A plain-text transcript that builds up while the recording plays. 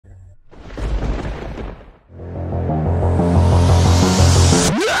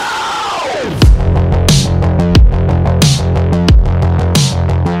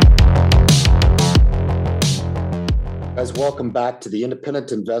Welcome back to the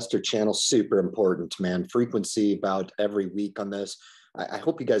Independent Investor Channel. Super important, man. Frequency about every week on this. I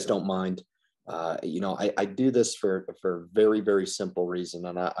hope you guys don't mind. I do this for a very, very simple reason.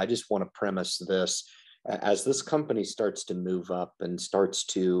 And I just want to premise this. As this company starts to move up and starts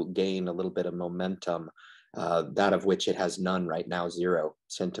to gain a little bit of momentum, that of which it has none right now, zero.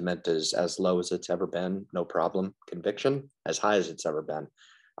 Sentiment is as low as it's ever been, no problem. Conviction, as high as it's ever been.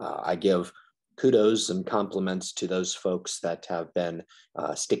 I give kudos and compliments to those folks that have been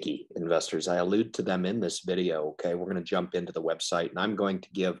sticky investors. I allude to them in this video. Okay, we're going to jump into the website and I'm going to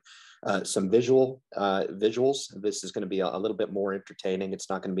give some visuals. This is going to be a little bit more entertaining. It's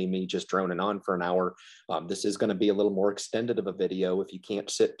not going to be me just droning on for an hour. This is going to be a little more extended of a video. If you can't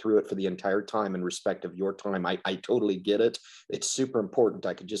sit through it for the entire time in respect of your time, I totally get it. It's super important.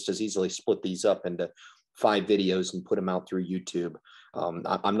 I could just as easily split these up into 5 videos and put them out through YouTube.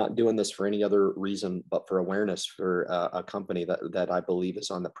 I'm not doing this for any other reason but for awareness for a company that I believe is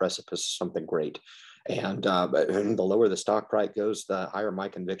on the precipice of something great. And the lower the stock price goes, the higher my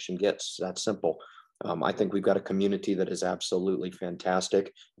conviction gets. That's simple. I think we've got a community that is absolutely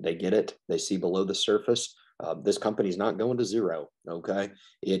fantastic. They get it. They see below the surface. This company's not going to zero. Okay,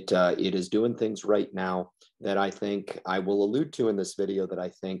 it is doing things right now that I think I will allude to in this video that I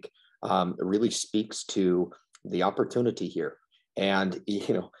think really speaks to the opportunity here. And,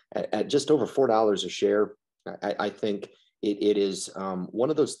 at just over $4 a share, I think it is one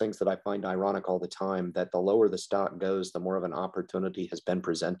of those things that I find ironic all the time, that the lower the stock goes, the more of an opportunity has been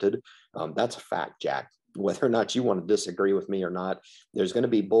presented. That's a fact, Jack. Whether or not you want to disagree with me or not, there's going to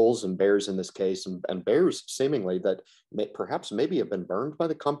be bulls and bears in this case, and bears seemingly that perhaps maybe have been burned by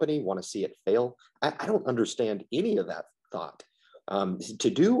the company, want to see it fail. I don't understand any of that thought. To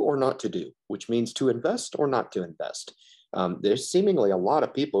do or not to do, which means to invest or not to invest. There's seemingly a lot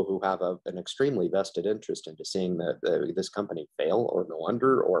of people who have an extremely vested interest into seeing this company fail or go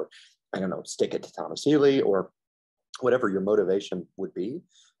under, or I don't know, stick it to Thomas Healy or whatever your motivation would be.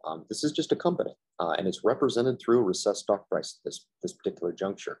 This is just a company, and it's represented through a recessed stock price at this particular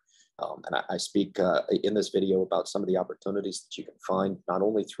juncture. And I speak in this video about some of the opportunities that you can find not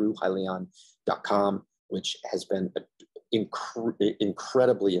only through Hyliion.com, which has been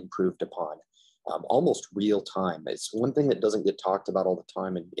incredibly improved upon. Almost real time. It's one thing that doesn't get talked about all the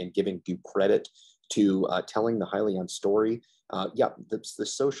time, and giving due credit to telling the Hyliion story. The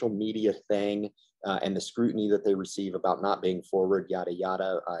social media thing and the scrutiny that they receive about not being forward, yada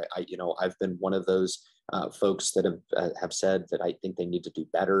yada. I've been one of those folks that have said that I think they need to do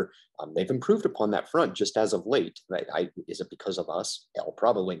better. They've improved upon that front just as of late. Is it because of us? Hell,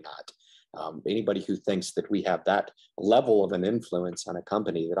 probably not. Anybody who thinks that we have that level of an influence on a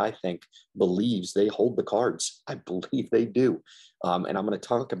company that I think believes they hold the cards, I believe they do. And I'm going to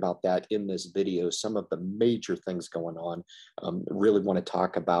talk about that in this video, some of the major things going on. Really want to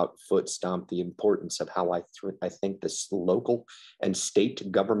talk about foot stomp, the importance of how I think this local and state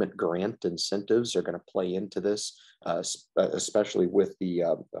government grant incentives are going to play into this, especially with the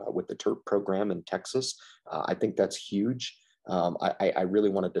TERP program in Texas. I think that's huge. I really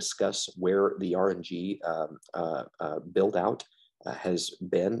want to discuss where the RNG build out has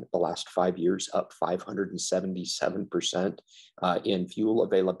been the last 5 years, up 577% in fuel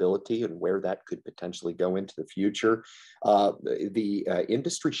availability, and where that could potentially go into the future. The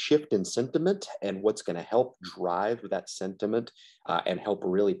industry shift in sentiment and what's going to help drive that sentiment and help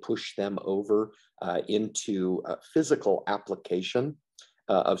really push them over into physical application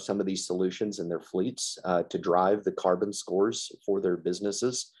of some of these solutions in their fleets to drive the carbon scores for their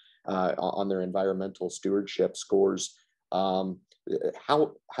businesses on their environmental stewardship scores. How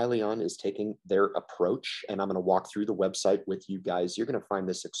Hyliion is taking their approach, and I'm going to walk through the website with you guys. You're going to find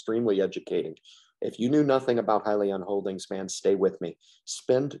this extremely educating. If you knew nothing about Hyliion Holdings, man, stay with me.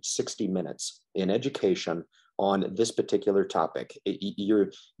 Spend 60 minutes in education on this particular topic. Your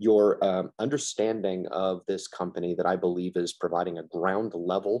understanding of this company that I believe is providing a ground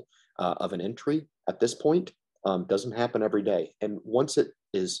level of an entry at this point doesn't happen every day. And once it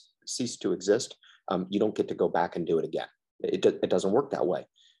is ceased to exist, you don't get to go back and do it again. It doesn't work that way.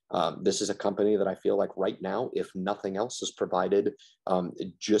 This is a company that I feel like right now, if nothing else, is provided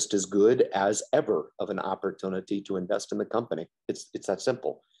just as good as ever of an opportunity to invest in the company. It's that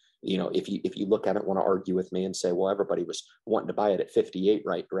simple. If you look at it, want to argue with me and say, well, everybody was wanting to buy it at 58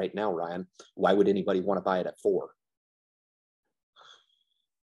 right now, Ryan, why would anybody want to buy it at 4?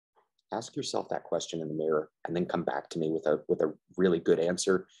 Ask yourself that question in the mirror, and then come back to me with a really good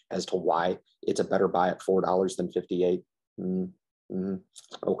answer as to why it's a better buy at $4 than 58.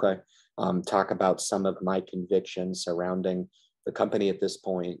 Okay. Talk about some of my convictions surrounding The company at this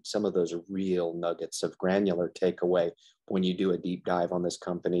point, some of those are real nuggets of granular takeaway when you do a deep dive on this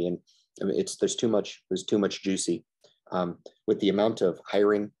company. And I mean, there's too much juicy. With the amount of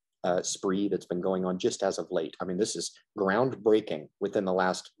hiring spree that's been going on just as of late. I mean, this is groundbreaking within the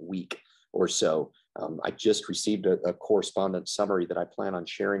last week or so. I just received a correspondence summary that I plan on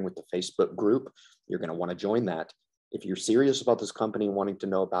sharing with the Facebook group. You're going to want to join that. If you're serious about this company, wanting to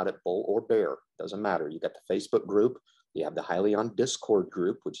know about it, bull or bear, doesn't matter. You got the Facebook group. You have the Hyliion Discord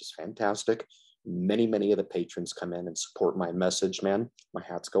group, which is fantastic. Many of the patrons come in and support my message, man. My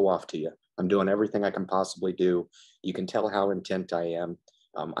hats go off to you. I'm doing everything I can possibly do. You can tell how intent I am.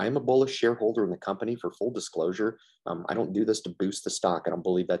 I am a bullish shareholder in the company, for full disclosure. I don't do this to boost the stock. I don't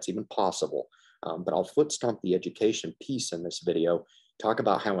believe that's even possible. But I'll foot stomp the education piece in this video, talk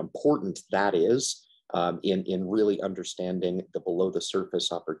about how important that is in really understanding the below the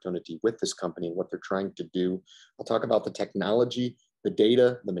surface opportunity with this company and what they're trying to do. I'll talk about the technology, the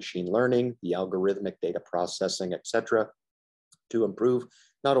data, the machine learning, the algorithmic data processing, etc., to improve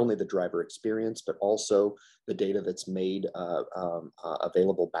not only the driver experience, but also the data that's made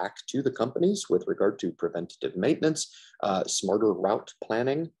available back to the companies with regard to preventative maintenance, smarter route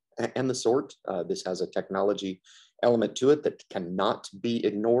planning, and the sort. This has a technology element to it that cannot be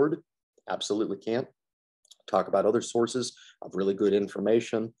ignored. Absolutely can't. Talk about other sources of really good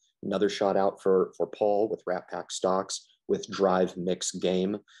information. Another shout out for Paul with Rat Pack Stocks with Drive Mix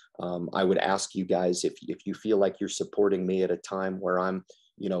Game. I would ask you guys, if you feel like you're supporting me at a time where I'm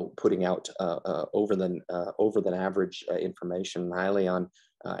putting out over than average information highly on,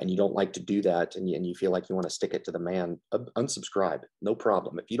 and you don't like to do that, and you feel like you want to stick it to the man, unsubscribe, no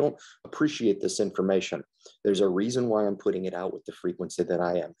problem. If you don't appreciate this information, there's a reason why I'm putting it out with the frequency that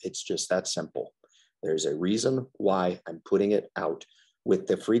I am. It's just that simple. There's a reason why I'm putting it out with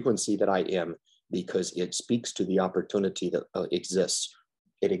the frequency that I am, because it speaks to the opportunity that exists.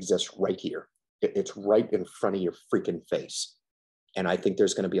 It exists right here. It's right in front of your freaking face. And I think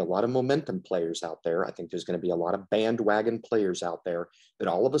there's going to be a lot of momentum players out there. I think there's going to be a lot of bandwagon players out there that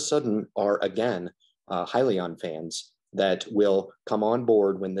all of a sudden are, again, Hyliion fans that will come on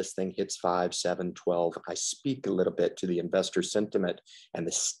board when this thing hits 5, 7, 12. I speak a little bit to the investor sentiment and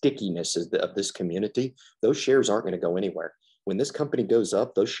the stickiness of this community. Those shares aren't going to go anywhere. When this company goes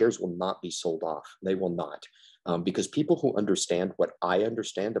up, those shares will not be sold off. They will not. Because people who understand what I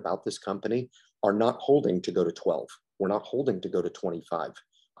understand about this company are not holding to go to 12. We're not holding to go to 25.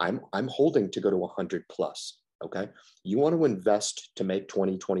 I'm holding to go to 100 plus. Okay. You want to invest to make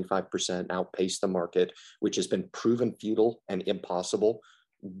 20, 25% outpace the market, which has been proven futile and impossible.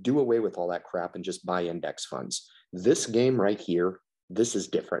 Do away with all that crap and just buy index funds. This game right here, this is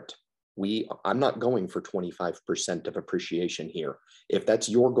different. I'm not going for 25% of appreciation here. If that's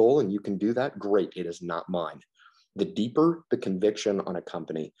your goal and you can do that, great. It is not mine. The deeper the conviction on a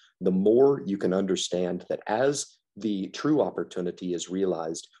company, the more you can understand that as the true opportunity is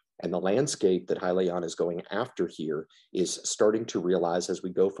realized and the landscape that Hyliion is going after here is starting to realize as we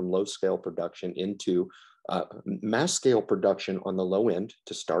go from low scale production into mass scale production on the low end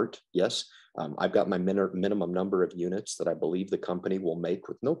to start. Yes, I've got my minimum number of units that I believe the company will make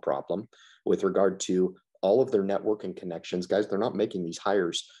with no problem with regard to all of their networking connections. Guys, they're not making these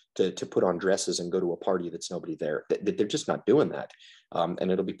hires to put on dresses and go to a party that's nobody there. They're just not doing that.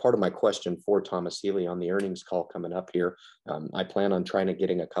 And it'll be part of my question for Thomas Healy on the earnings call coming up here. I plan on trying to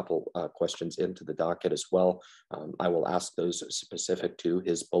getting a couple questions into the docket as well. I will ask those specific to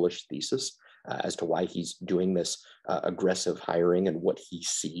his bullish thesis as to why he's doing this aggressive hiring and what he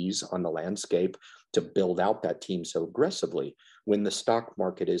sees on the landscape to build out that team so aggressively when the stock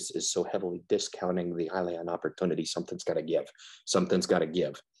market is so heavily discounting the Hyliion opportunity. Something's got to give. Something's got to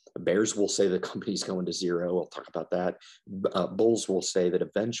give. Bears will say the company's going to zero. I'll talk about that. Bulls will say that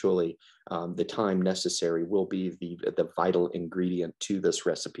eventually the time necessary will be the vital ingredient to this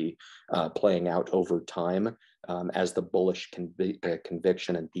recipe playing out over time as the bullish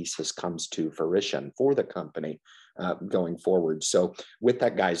conviction and thesis comes to fruition for the company going forward. So with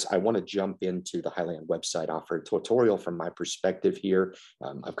that, guys, I want to jump into the Hyliion website, offer a tutorial from my perspective here.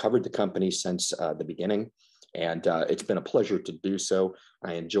 I've covered the company since the beginning. And it's been a pleasure to do so.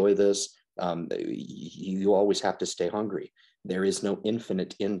 I enjoy this. You always have to stay hungry. There is no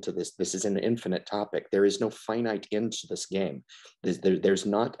infinite end to this. This is an infinite topic. There is no finite end to this game. There's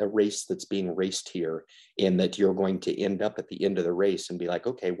not a race that's being raced here in that you're going to end up at the end of the race and be like,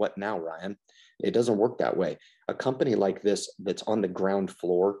 okay, what now, Ryan? It doesn't work that way. A company like this that's on the ground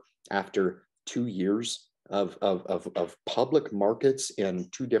floor after 2 years of public markets in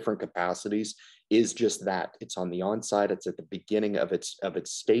 2 different capacities is just that. It's on the onside. It's at the beginning of its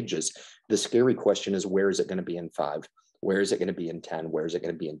stages. The scary question is, where is it going to be in 5? Where is it going to be in 10? Where is it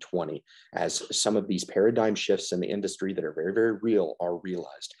going to be in 20? As some of these paradigm shifts in the industry that are very, very real are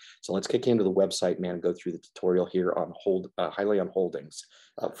realized. So let's kick into the website, man, and go through the tutorial here on Hyliion Holdings.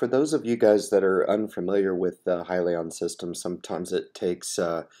 For those of you guys that are unfamiliar with the Hyliion system, sometimes it takes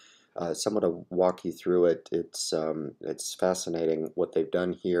someone to walk you through it. It's fascinating what they've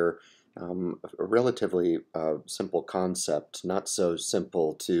done here. A relatively simple concept, not so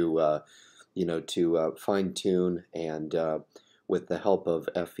simple to fine tune, and with the help of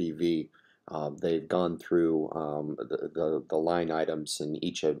FEV, they've gone through the line items in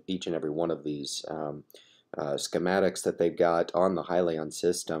each and every one of these schematics that they've got on the Hyliion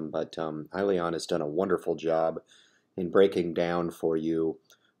system. But Hyliion has done a wonderful job in breaking down for you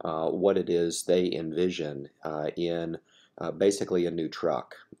what it is they envision in basically a new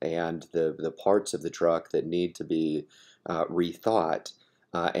truck, and the parts of the truck that need to be rethought.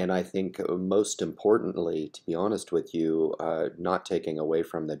 And I think most importantly, to be honest with you, not taking away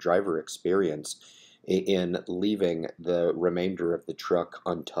from the driver experience in leaving the remainder of the truck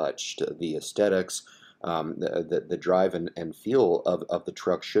untouched. The aesthetics, the drive and feel of the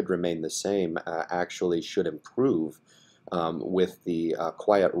truck should remain the same, actually should improve with the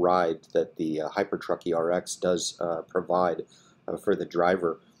quiet ride that the Hypertruck ERX does provide for the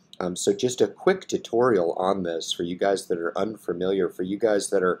driver. So just a quick tutorial on this for you guys that are unfamiliar, for you guys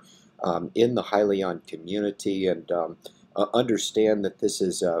that are in the Hyliion community and understand that this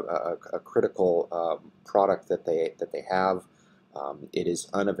is a critical product that they have. It is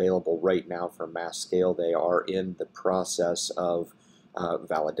unavailable right now for mass scale. They are in the process of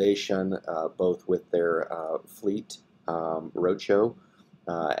validation, both with their fleet roadshow,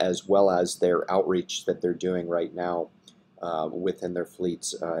 as well as their outreach that they're doing right now within their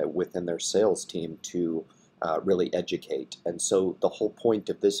fleets, within their sales team, to really educate. And so the whole point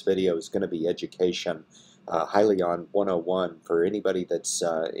of this video is going to be education. Hyliion 101 for anybody that's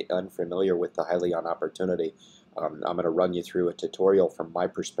unfamiliar with the Hyliion opportunity. I'm going to run you through a tutorial from my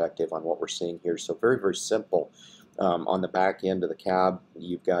perspective on what we're seeing here. So very, very simple. On the back end of the cab,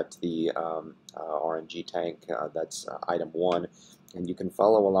 you've got the RNG tank. That's item 1. And you can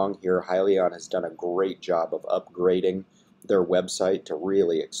follow along here. Hyliion has done a great job of upgrading their website to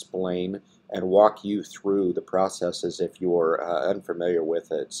really explain and walk you through the process as if you're unfamiliar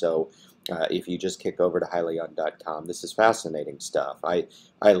with it. So if you just kick over to Hyliion.com, this is fascinating stuff. I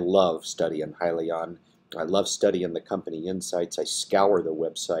love studying Hyliion. I love studying the company insights. I scour the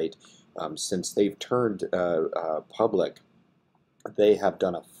website. Since they've turned public, they have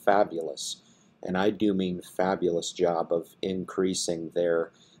done a fabulous, and I do mean fabulous, job of increasing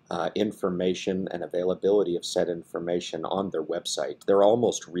their information and availability of said information on their website. They're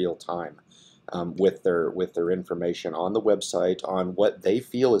almost real time with their information on the website on what they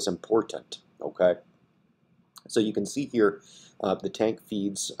feel is important. Okay, so you can see here the tank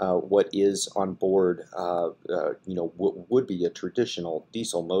feeds what is on board. What would be a traditional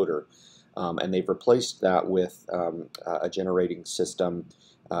diesel motor, and they've replaced that with a generating system.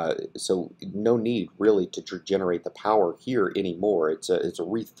 So no need really to generate the power here anymore. It's a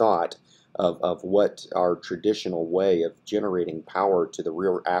rethought of what our traditional way of generating power to the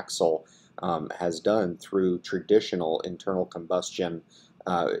rear axle has done through traditional internal combustion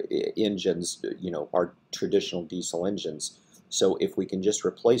engines, our traditional diesel engines. So if we can just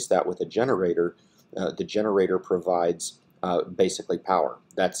replace that with a generator, the generator provides basically power.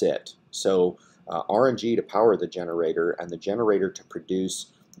 That's it. So RNG to power the generator, and the generator to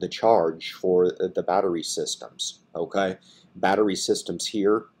produce the charge for the battery systems. Okay, battery systems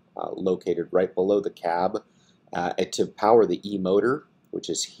here located right below the cab, to power the e-motor, which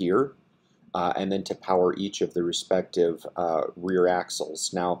is here, and then to power each of the respective rear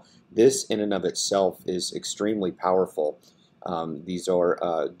axles. Now this in and of itself is extremely powerful. These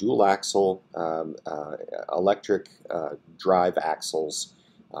are dual axle electric drive axles.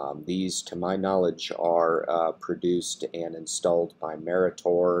 These, to my knowledge, are produced and installed by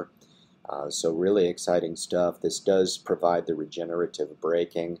Meritor. So really exciting stuff. This does provide the regenerative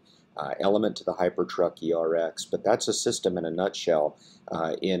braking element to the Hypertruck ERX, but that's a system in a nutshell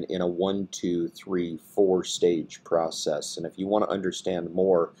in a 1, 2, 3, 4 stage process. And if you want to understand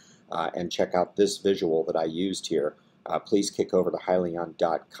more and check out this visual that I used here, please kick over to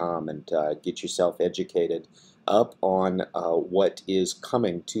Hyliion.com and get yourself educated up on what is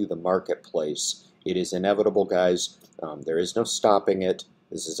coming to the marketplace. It is inevitable, guys. There is no stopping it.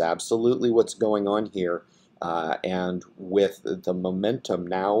 This is absolutely what's going on here. And with the momentum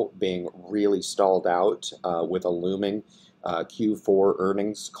now being really stalled out with a looming Q4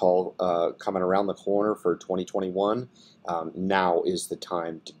 earnings call coming around the corner for 2021, now is the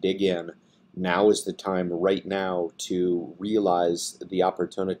time to dig in Now is the time right now to realize the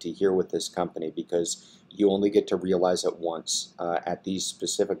opportunity here with this company, because you only get to realize it once at these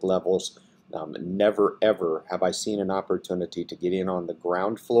specific levels. Never ever have I seen an opportunity to get in on the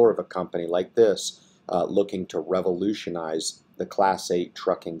ground floor of a company like this, looking to revolutionize the Class 8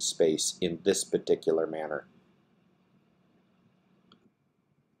 trucking space in this particular manner.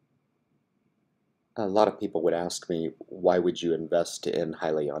 A lot of people would ask me, why would you invest in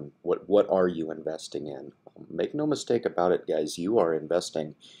Hyliion? What are you investing in? Make no mistake about it, guys, you are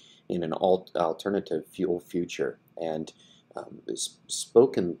investing in an alternative fuel future. And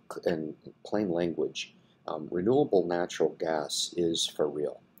spoken in plain language, renewable natural gas is for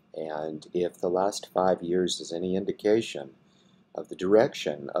real. And if the last 5 years is any indication of the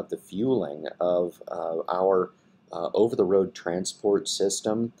direction of the fueling of our over-the-road transport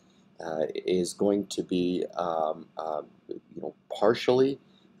system, is going to be partially,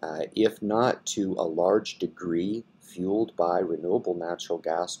 if not to a large degree, fueled by renewable natural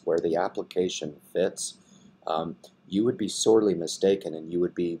gas where the application fits, you would be sorely mistaken, and you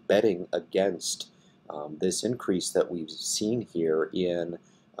would be betting against this increase that we've seen here in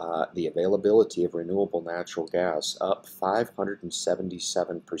the availability of renewable natural gas, up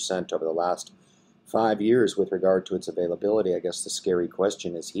 577% over the last 5 years with regard to its availability. I guess the scary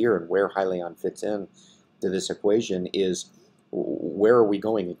question is here, and where Hyliion fits in to this equation is, where are we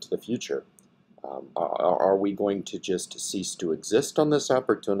going into the future? Are we going to just cease to exist on this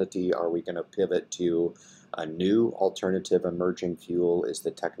opportunity? Are we going to pivot to a new alternative emerging fuel? Is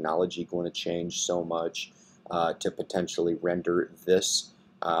the technology going to change so much to potentially render this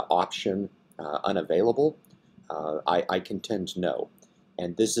option unavailable? I contend no.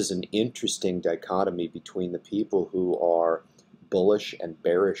 And this is an interesting dichotomy between the people who are bullish and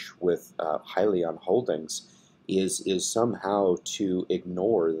bearish with Hyliion Holdings, is somehow to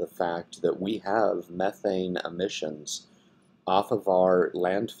ignore the fact that we have methane emissions off of our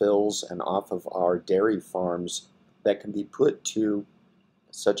landfills and off of our dairy farms that can be put to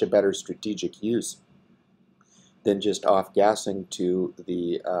such a better strategic use than just off-gassing to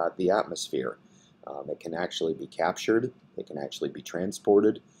the atmosphere. It can actually be captured, it can actually be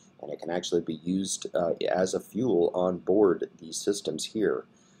transported, and it can actually be used as a fuel on board these systems here.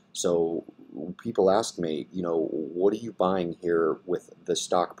 So people ask me, what are you buying here with the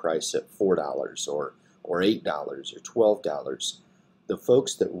stock price at $4 or $8 or $12? The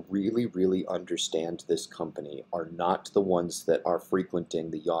folks that really, really understand this company are not the ones that are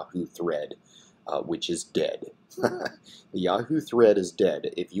frequenting the Yahoo thread, which is dead. The Yahoo thread is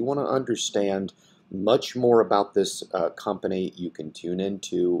dead. If you want to understand much more about this company, you can tune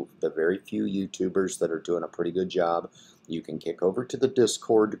into the very few YouTubers that are doing a pretty good job. You can kick over to the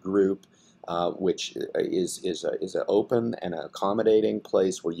Discord group, which is an open and accommodating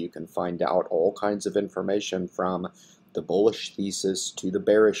place where you can find out all kinds of information, from the bullish thesis to the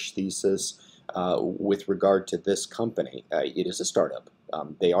bearish thesis with regard to this company. It is a startup.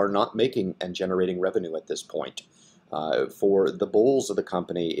 They are not making and generating revenue at this point. For the bulls of the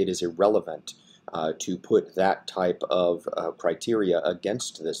company, it is irrelevant to put that type of criteria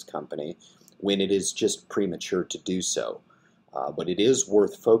against this company when it is just premature to do so. But it is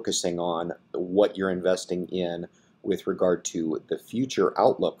worth focusing on what you're investing in with regard to the future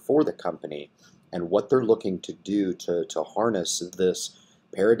outlook for the company and what they're looking to do to harness this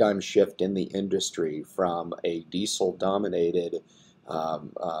paradigm shift in the industry from a diesel-dominated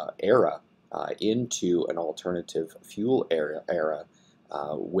era into an alternative fuel era,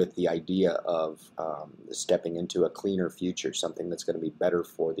 with the idea of stepping into a cleaner future, something that's going to be better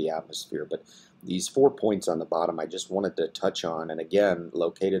for the atmosphere. But these 4 points on the bottom I just wanted to touch on, and again,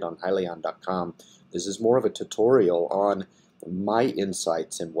 located on Hyliion.com. This is more of a tutorial on my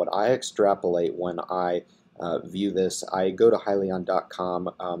insights and what I extrapolate when I view this. I go to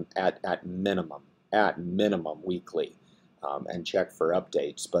Hyliion.com at minimum weekly and check for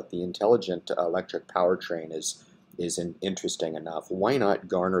updates. But the intelligent electric powertrain is interesting enough. Why not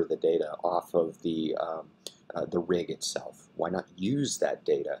garner the data off of the rig itself? Why not use that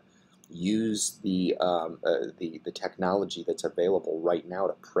data? Use the technology that's available right now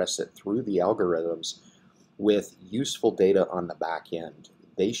to press it through the algorithms with useful data on the back end.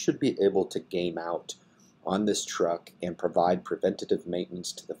 They should be able to game out on this truck and provide preventative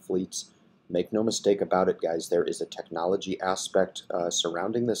maintenance to the fleets. Make no mistake about it, guys, there is a technology aspect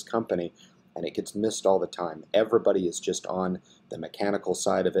surrounding this company, and it gets missed all the time. Everybody is just on the mechanical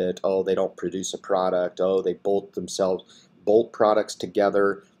side of it. Oh, they don't produce a product. Oh, they bolt products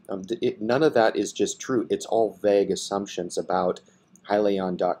together. None of that is just true. It's all vague assumptions about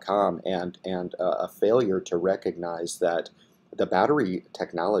Hyliion.com and a failure to recognize that the battery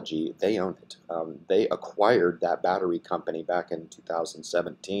technology, they own it. They acquired that battery company back in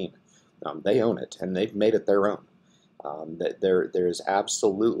 2017. They own it, and they've made it their own. There's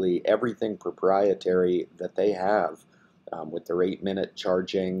absolutely everything proprietary that they have with their 8-minute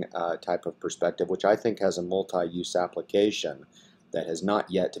charging type of perspective, which I think has a multi-use application that has not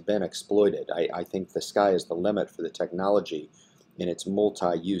yet been exploited. I think the sky is the limit for the technology in its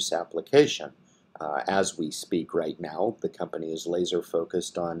multi-use application. As we speak right now, the company is laser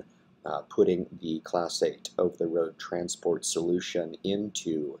focused on putting the Class 8 over-the-road transport solution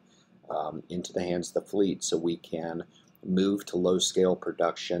into the hands of the fleet so we can move to low-scale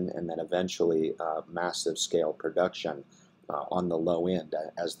production and then eventually massive scale production on the low end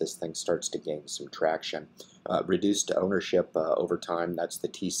as this thing starts to gain some traction. Reduced ownership over time, that's the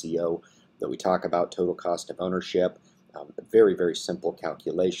TCO that we talk about, total cost of ownership. Very, very simple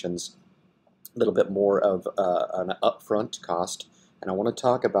calculations. A little bit more of an upfront cost, and I want to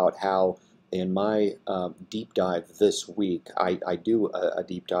talk about how in my deep dive this week, I do a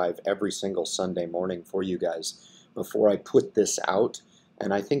deep dive every single Sunday morning for you guys before I put this out.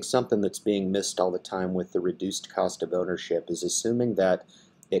 And I think something that's being missed all the time with the reduced cost of ownership is assuming that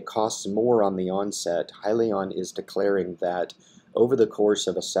it costs more on the onset. Hyliion is declaring that over the course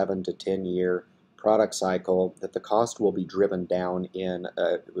of a 7 to 10 year product cycle, that the cost will be driven down in,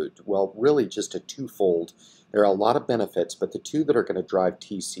 well, really just a twofold. There are a lot of benefits, but the two that are going to drive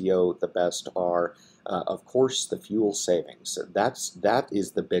TCO the best are, of course, the fuel savings. That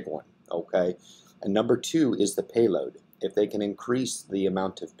is the big one, okay? And number two is the payload. If they can increase the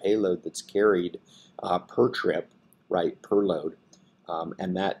amount of payload that's carried per trip, right, per load,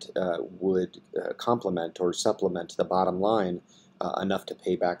 and that would complement or supplement the bottom line enough to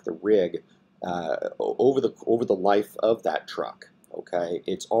pay back the rig over the life of that truck. Okay,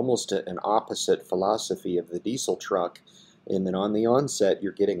 it's almost an opposite philosophy of the diesel truck, in that on the onset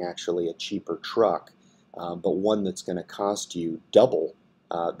you're getting actually a cheaper truck, but one that's going to cost you double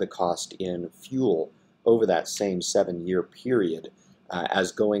the cost in fuel over that same 7-year period,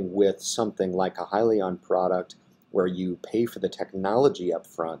 as going with something like a Hyliion product where you pay for the technology up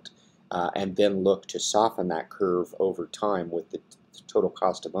front and then look to soften that curve over time with the total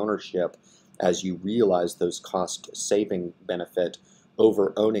cost of ownership as you realize those cost saving benefit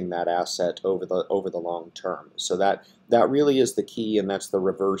over owning that asset over the long term. So that really is the key, and that's the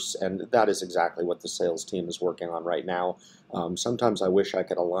reverse, and that is exactly what the sales team is working on right now. Sometimes I wish I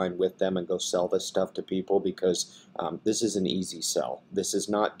could align with them and go sell this stuff to people, because this is an easy sell. This is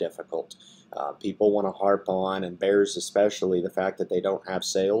not difficult. People want to harp on, and bears especially, the fact that they don't have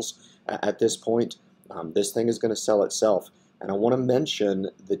sales at this point. This thing is going to sell itself. And I want to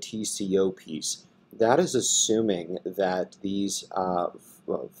mention the TCO piece. That is assuming that these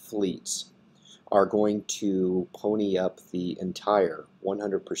fleets are going to pony up the entire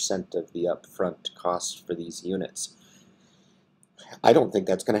 100% of the upfront cost for these units. I don't think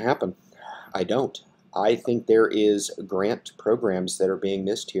that's going to happen. I don't. I think there is grant programs that are being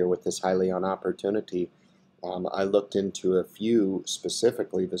missed here with this Hyliion opportunity. I looked into a few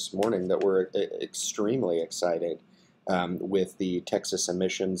specifically this morning that were extremely excited. With the Texas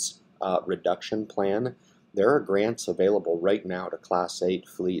emissions reduction plan, there are grants available right now to Class 8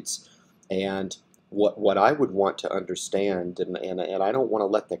 fleets. And what I would want to understand, and I don't want to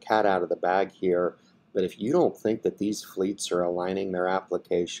let the cat out of the bag here, but if you don't think that these fleets are aligning their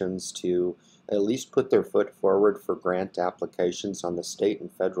applications to at least put their foot forward for grant applications on the state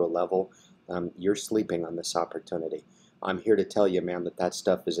and federal level, you're sleeping on this opportunity. I'm here to tell you, man, that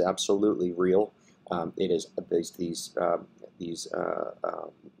stuff is absolutely real. It is these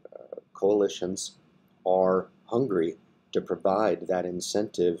coalitions are hungry to provide that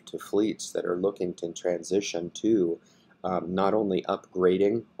incentive to fleets that are looking to transition to not only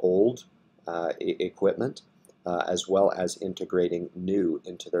upgrading old equipment, as well as integrating new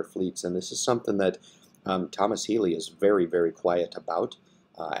into their fleets. And this is something that Thomas Healy is very, very quiet about,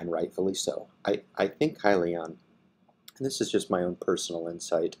 and rightfully so. I think Hyliion, and this is just my own personal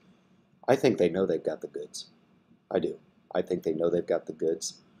insight, I think they know they've got the goods. I do. I think they know they've got the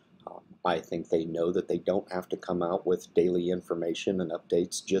goods. I think they know that they don't have to come out with daily information and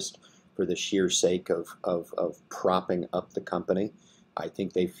updates just for the sheer sake of propping up the company. I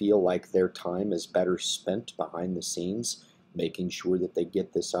think they feel like their time is better spent behind the scenes, making sure that they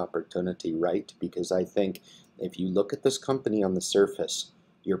get this opportunity right, because I think if you look at this company on the surface,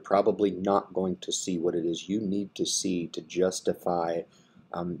 you're probably not going to see what it is you need to see to justify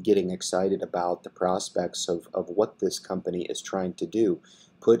getting excited about the prospects of what this company is trying to do.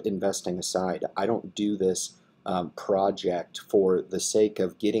 Put investing aside. I don't do this project for the sake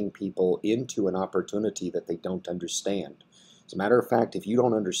of getting people into an opportunity that they don't understand. As a matter of fact, if you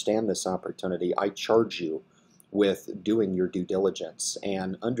don't understand this opportunity, I charge you with doing your due diligence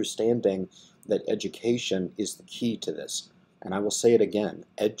and understanding that education is the key to this. And I will say it again,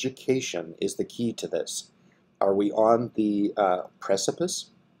 education is the key to this. Are we on the precipice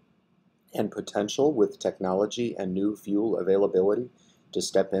and potential with technology and new fuel availability to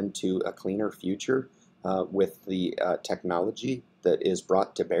step into a cleaner future with the technology that is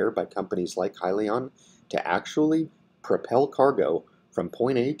brought to bear by companies like Hyliion to actually propel cargo from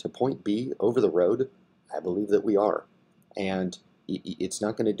point A to point B over the road? I believe that we are. And it's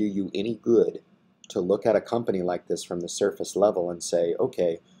not going to do you any good to look at a company like this from the surface level and say,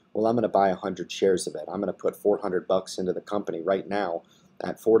 okay, well, I'm going to buy 100 shares of it. I'm going to put $400 into the company right now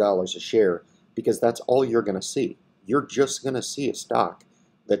at $4 a share, because that's all you're going to see. You're just going to see a stock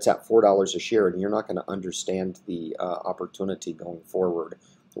that's at $4 a share, and you're not going to understand the opportunity going forward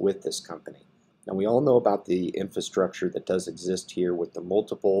with this company. And we all know about the infrastructure that does exist here with the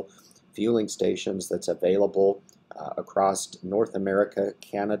multiple fueling stations that's available across North America,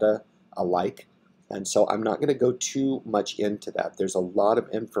 Canada alike. And so I'm not going to go too much into that. There's a lot of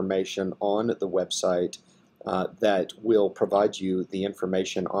information on the website that will provide you the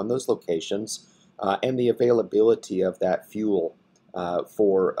information on those locations and the availability of that fuel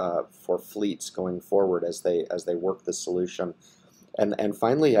for fleets going forward as they work the solution. And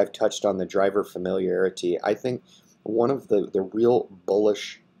finally, I've touched on the driver familiarity. I think one of the real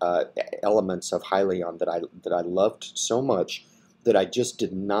bullish elements of Hyliion that I loved so much that I just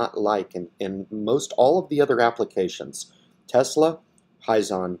did not like in most all of the other applications, Tesla,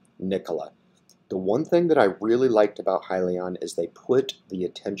 Hyzon, Nikola. The one thing that I really liked about Hyliion is they put the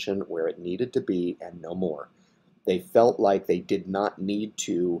attention where it needed to be and no more. They felt like they did not need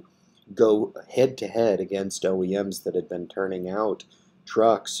to go head to head against OEMs that had been turning out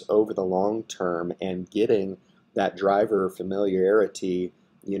trucks over the long term and getting that driver familiarity,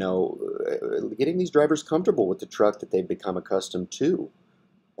 you know, getting these drivers comfortable with the truck that they've become accustomed to.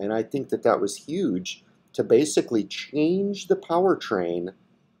 And I think that that was huge to basically change the powertrain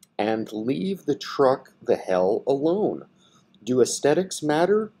and leave the truck the hell alone. Do aesthetics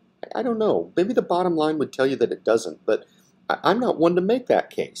matter? I don't know. Maybe the bottom line would tell you that it doesn't, but I'm not one to make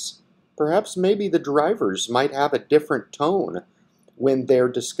that case. Perhaps maybe the drivers might have a different tone when they're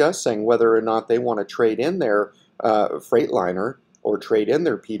discussing whether or not they want to trade in their Freightliner or trade in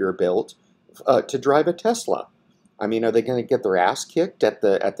their Peterbilt to drive a Tesla. I mean, are they going to get their ass kicked at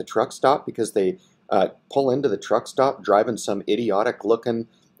the truck stop because they pull into the truck stop driving some idiotic looking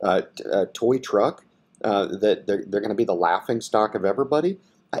toy truck that they're going to be the laughing stock of everybody?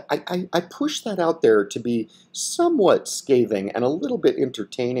 I push that out there to be somewhat scathing and a little bit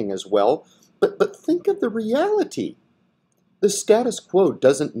entertaining as well, but think of the reality. The status quo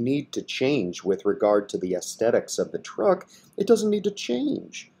doesn't need to change with regard to the aesthetics of the truck. It doesn't need to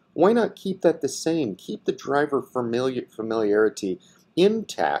change. Why not keep that the same? Keep the driver familiarity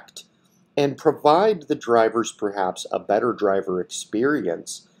intact and provide the drivers perhaps a better driver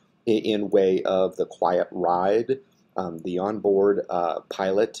experience in way of the quiet ride, the onboard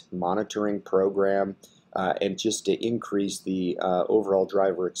pilot monitoring program, and just to increase the overall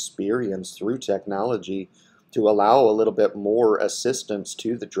driver experience through technology to allow a little bit more assistance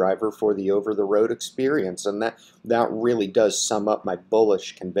to the driver for the over-the-road experience. And that really does sum up my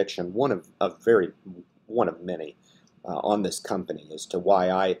bullish conviction, one of many on this company, as to why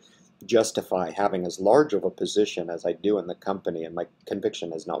I justify having as large of a position as I do in the company, and my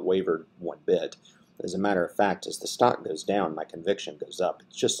conviction has not wavered one bit. As a matter of fact, as the stock goes down, my conviction goes up.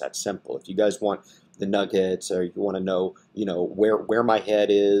 It's just that simple. If you guys want the nuggets, or you want to know, where my head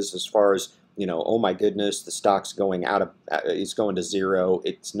is as far as, oh my goodness, the stock's going it's going to zero.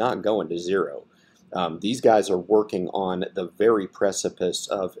 It's not going to zero. These guys are working on the very precipice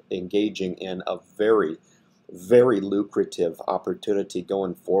of engaging in a very, very lucrative opportunity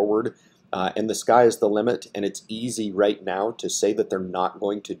going forward. And the sky is the limit, and it's easy right now to say that they're not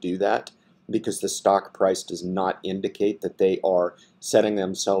going to do that because the stock price does not indicate that they are setting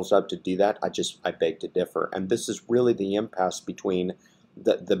themselves up to do that. I beg to differ. And this is really the impasse between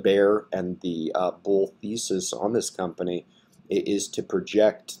the bear and the bull thesis on this company, is to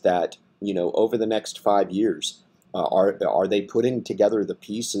project that, over the next 5 years, are they putting together the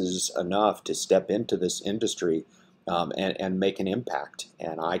pieces enough to step into this industry and make an impact?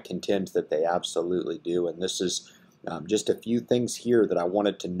 And I contend that they absolutely do. And this is just a few things here that I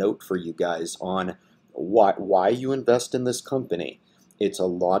wanted to note for you guys on why you invest in this company. It's a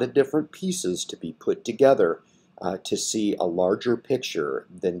lot of different pieces to be put together to see a larger picture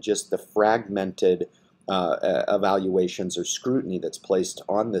than just the fragmented evaluations or scrutiny that's placed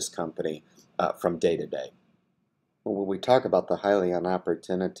on this company from day to day. Well, when we talk about the Hyliion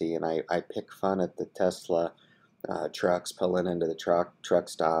opportunity, and I pick fun at the Tesla trucks pulling into the truck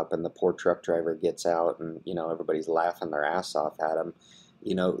stop, and the poor truck driver gets out, and everybody's laughing their ass off at him.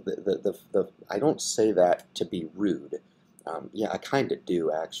 I don't say that to be rude. Yeah, I kind of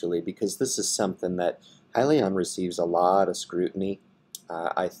do actually, because this is something that Hyliion receives a lot of scrutiny.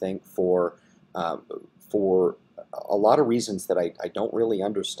 I think um, for a lot of reasons that I don't really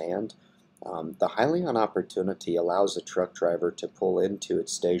understand. The Hyliion opportunity allows a truck driver to pull into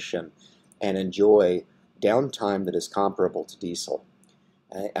its station and enjoy downtime that is comparable to diesel.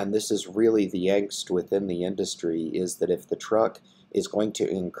 And this is really the angst within the industry, is that if the truck is going to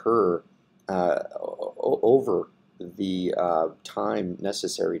incur over the time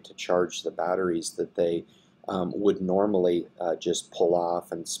necessary to charge the batteries that they would normally just pull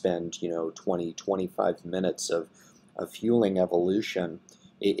off and spend 20, 25 minutes of fueling evolution,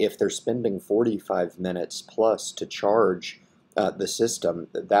 if they're spending 45 minutes plus to charge the system,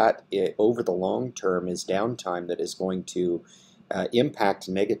 that over the long term is downtime that is going to impact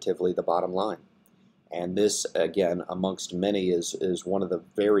negatively the bottom line. And this, again, amongst many, is one of the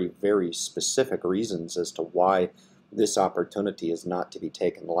very, very specific reasons as to why this opportunity is not to be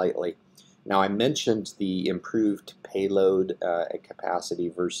taken lightly. Now, I mentioned the improved payload capacity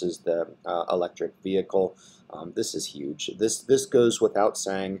versus the electric vehicle. This is huge. This goes without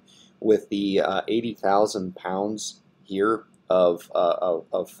saying. With the 80,000 pounds here of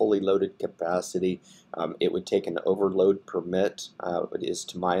fully loaded capacity, it would take an overload permit, it is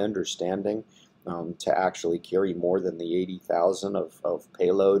to my understanding, to actually carry more than the 80,000 of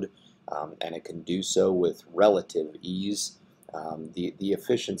payload, and it can do so with relative ease. The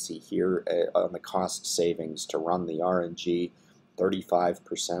efficiency here on the cost savings to run the RNG,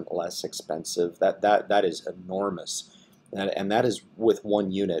 35% less expensive. That is enormous, and that is with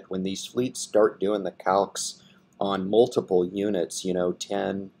one unit. When these fleets start doing the calcs on multiple units,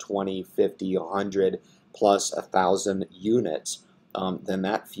 10, 20, 50, 100 plus 1,000 units, then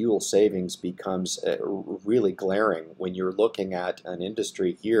that fuel savings becomes really glaring when you're looking at an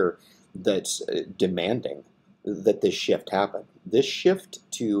industry here that's demanding that this shift happen. This shift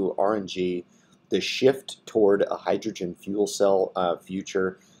to RNG, the shift toward a hydrogen fuel cell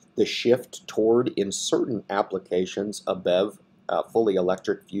future, the shift toward, in certain applications, a BEV, fully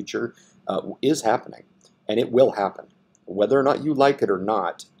electric future, is happening, and it will happen. Whether or not you like it or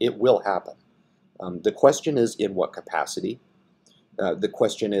not, it will happen. The question is in what capacity. The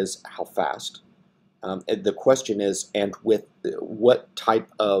question is how fast. The question is, and with what type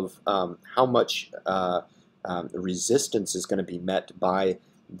of, how much resistance is going to be met by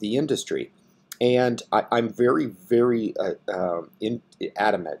the industry. And I'm very, very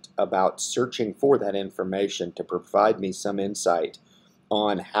adamant about searching for that information to provide me some insight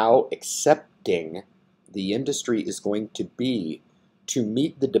on how accepting the industry is going to be to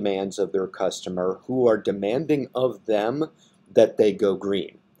meet the demands of their customer, who are demanding of them that they go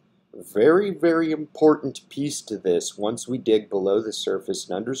green. Very, very important piece to this, once we dig below the surface,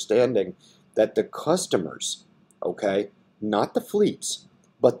 and understanding that the customers, okay, not the fleets,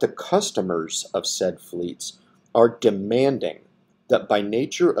 but the customers of said fleets are demanding that, by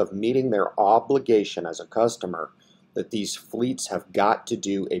nature of meeting their obligation as a customer, that these fleets have got to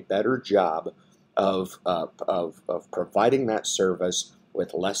do a better job of providing that service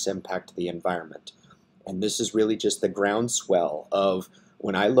with less impact to the environment. And this is really just the groundswell of,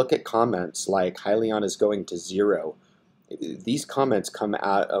 when I look at comments like Hyliion is going to zero, these comments come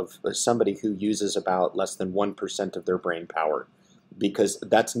out of somebody who uses about less than 1% of their brain power, because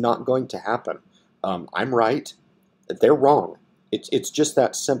that's not going to happen. I'm right, they're wrong. It's just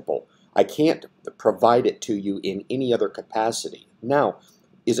that simple. I can't provide it to you in any other capacity. Now,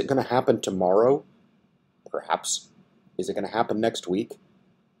 is it going to happen tomorrow? Perhaps. Is it going to happen next week?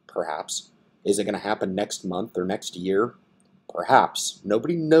 Perhaps. Is it going to happen next month or next year? Perhaps.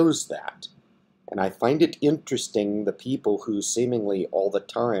 Nobody knows that. And I find it interesting, the people who seemingly all the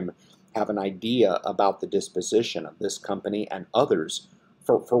time have an idea about the disposition of this company and others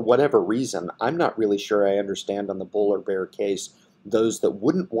for whatever reason. I'm not really sure I understand on the bull or bear case those that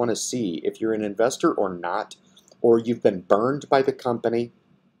wouldn't want to see, if you're an investor or not, or you've been burned by the company,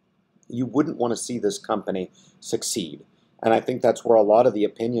 you wouldn't want to see this company succeed. And I think that's where a lot of the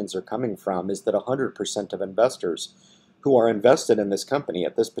opinions are coming from, is that 100% of investors who are invested in this company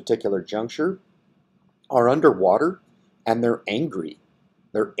at this particular juncture are underwater, and they're angry.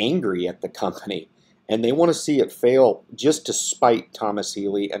 They're angry at the company, and they want to see it fail just to spite Thomas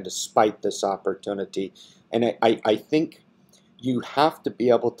Healy and to spite this opportunity. And I think you have to be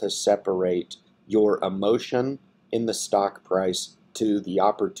able to separate your emotion in the stock price to the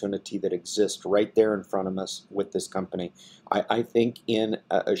opportunity that exists right there in front of us with this company. I think in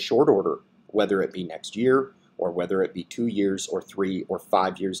a short order, whether it be next year or whether it be 2 years or 3 or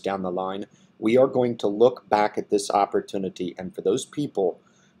 5 years down the line, we are going to look back at this opportunity. And for those people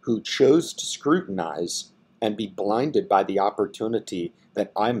who chose to scrutinize and be blinded by the opportunity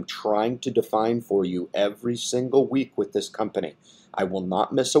that I'm trying to define for you every single week with this company, I will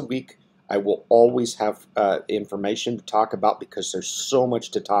not miss a week. I will always have information to talk about because there's so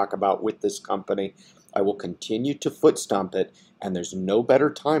much to talk about with this company. I will continue to foot stomp it, and there's no better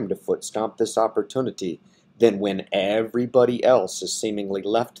time to foot stomp this opportunity than when everybody else has seemingly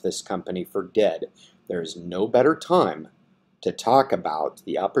left this company for dead. There is no better time to talk about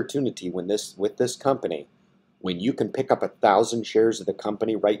the opportunity with this company when you can pick up 1,000 shares of the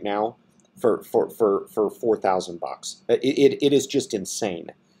company right now for $4,000. It is just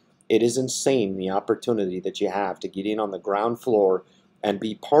insane. It is insane the opportunity that you have to get in on the ground floor and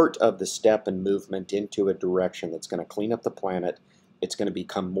be part of the step and movement into a direction that's going to clean up the planet. It's going to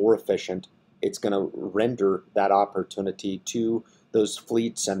become more efficient. It's going to render that opportunity to those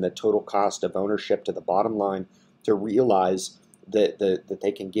fleets and the total cost of ownership to the bottom line to realize that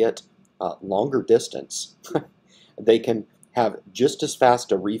they can get longer distance. They can have just as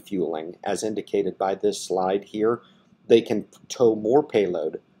fast a refueling as indicated by this slide here. They can tow more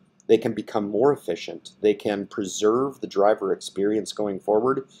payload. They can become more efficient. They can preserve the driver experience going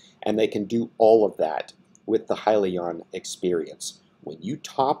forward, and they can do all of that with the Hyliion experience. When you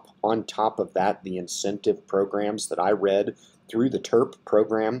top on top of that the incentive programs that I read through the TERP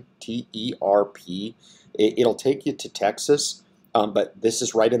program, T-E-R-P, it'll take you to Texas, but this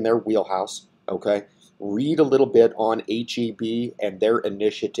is right in their wheelhouse, okay? Read a little bit on HEB and their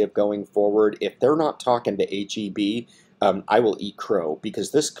initiative going forward. If they're not talking to HEB, I will eat crow,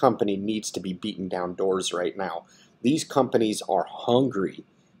 because this company needs to be beaten down doors right now. These companies are hungry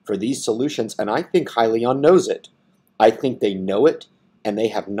for these solutions, and I think Hyliion knows it. I think they know it, and they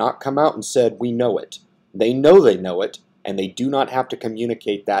have not come out and said, we know it. They know it, and they do not have to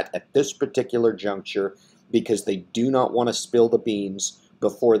communicate that at this particular juncture because they do not want to spill the beans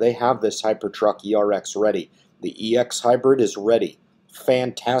before they have this Hypertruck ERX ready. The EX Hybrid is ready.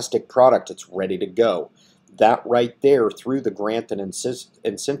 Fantastic product. It's ready to go. That right there, through the grant and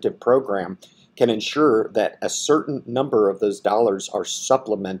incentive program, can ensure that a certain number of those dollars are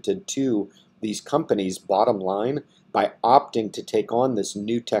supplemented to these companies' bottom line by opting to take on this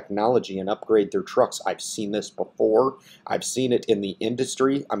new technology and upgrade their trucks. I've seen this before. I've seen it in the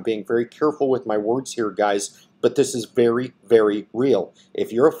industry. I'm being very careful with my words here, guys, but this is very, very real.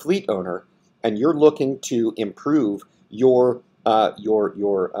 If you're a fleet owner and you're looking to improve your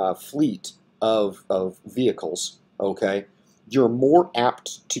fleet of vehicles, okay, you're more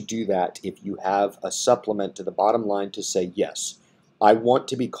apt to do that if you have a supplement to the bottom line to say, yes, I want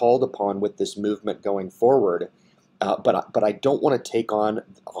to be called upon with this movement going forward, but I don't want to take on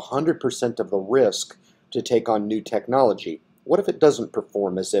 100% of the risk to take on new technology. What if it doesn't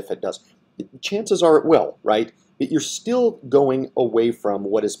perform as if it does? Chances are it will, right? But you're still going away from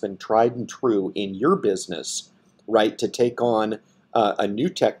what has been tried and true in your business, right, to take on a new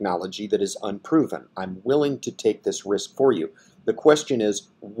technology that is unproven. I'm willing to take this risk for you. The question is,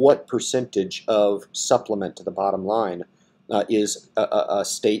 what percentage of supplement to the bottom line is a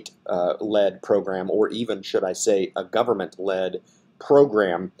state-led program, or even, should I say, a government-led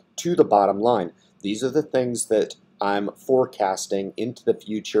program to the bottom line? These are the things that I'm forecasting into the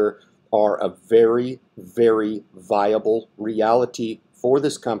future are a very, very viable reality for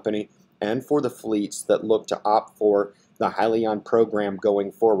this company and for the fleets that look to opt for the Hyliion program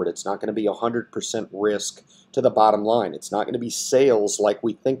going forward. It's not going to be 100% risk to the bottom line. It's not going to be sales like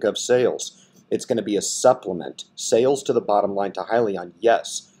we think of sales. It's going to be a supplement. Sales to the bottom line to Hyliion,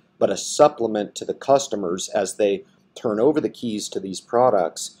 yes, but a supplement to the customers as they turn over the keys to these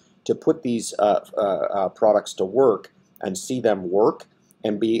products to put these products to work and see them work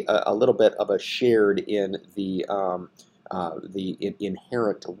and be a little bit of a shared in the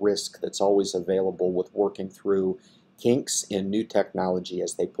inherent risk that's always available with working through kinks in new technology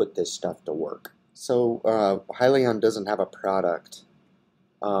as they put this stuff to work. So Hyliion doesn't have a product.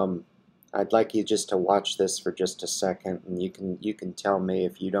 I'd like you just to watch this for just a second, and you can tell me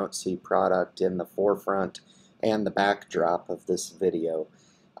if you don't see product in the forefront and the backdrop of this video.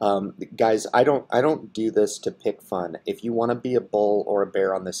 Guys, I don't do this to pick fun. If you want to be a bull or a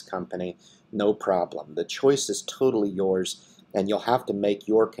bear on this company, no problem. The choice is totally yours, and you'll have to make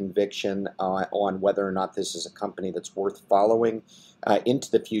your conviction on whether or not this is a company that's worth following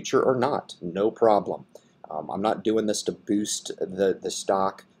into the future or not. No problem. I'm not doing this to boost the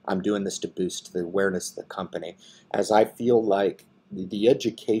stock. I'm doing this to boost the awareness of the company, as I feel like the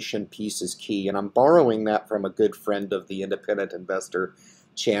education piece is key, and I'm borrowing that from a good friend of the Independent Investor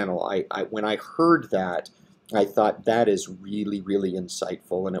channel. When I heard that, I thought that is really, really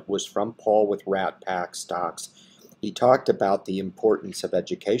insightful, and it was from Paul with Rat Pack Stocks. He talked about the importance of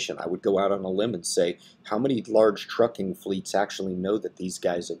education. I would go out on a limb and say, how many large trucking fleets actually know that these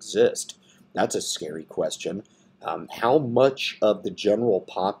guys exist? That's a scary question. How much of the general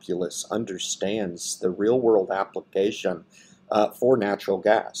populace understands the real-world application for natural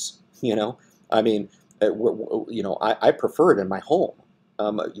gas? You know, I mean, I prefer it in my home.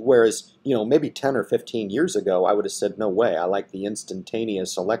 Whereas, maybe 10 or 15 years ago, I would have said, no way, I like the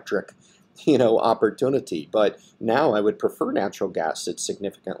instantaneous electric, opportunity. But now I would prefer natural gas. It's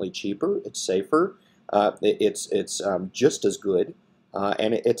significantly cheaper, it's safer, it's just as good,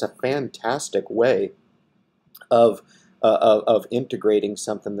 and it's a fantastic way of integrating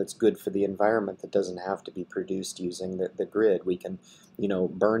something that's good for the environment that doesn't have to be produced using the grid. We can,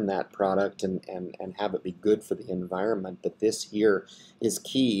 burn that product and have it be good for the environment. But this here is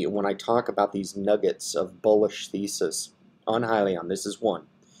key when I talk about these nuggets of bullish thesis on Hyliion. This is one.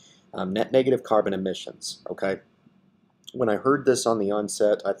 Net negative carbon emissions, okay? When I heard this on the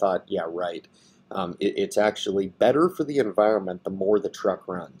onset, I thought, yeah, right. It's actually better for the environment the more the truck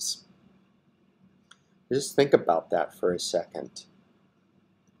runs. Just think about that for a second.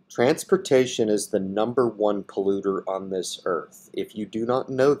 Transportation is the #1 polluter on this earth. If you do not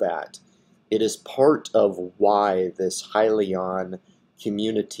know that, it is part of why this Hyliion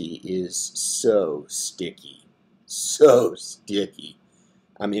community is so sticky. So sticky.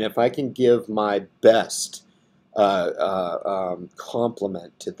 I mean, if I can give my best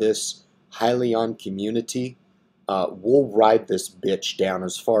compliment to this Hyliion community, we'll ride this bitch down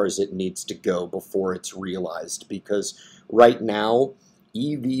as far as it needs to go before it's realized, because right now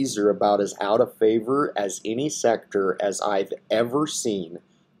EVs are about as out of favor as any sector as I've ever seen,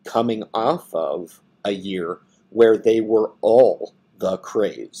 coming off of a year where they were all the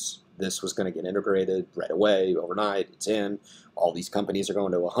craze. This was going to get integrated right away, overnight, it's in. All these companies are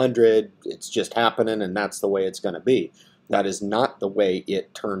going to 100, it's just happening, and that's the way it's going to be. That is not the way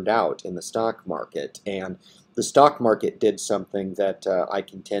it turned out in the stock market. And the stock market did something that I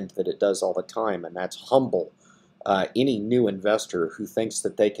contend that it does all the time, and that's humble any new investor who thinks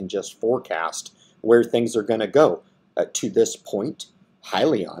that they can just forecast where things are going to go. To this point,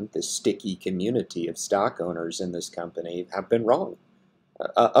 Hyliion, this sticky community of stock owners in this company, have been wrong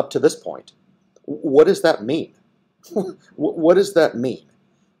up to this point. What does that mean? What does that mean?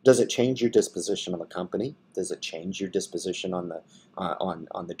 Does it change your disposition on the company? Does it change your disposition on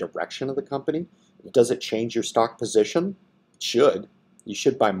the direction of the company? Does it change your stock position? It should. You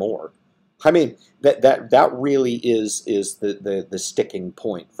should buy more. I mean, that really is the sticking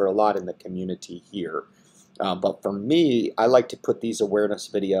point for a lot in the community here. But for me, I like to put these awareness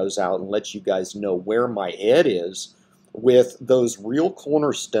videos out and let you guys know where my head is with those real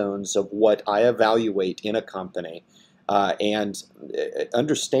cornerstones of what I evaluate in a company. And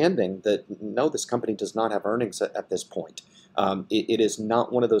understanding that, no, this company does not have earnings at this point. It is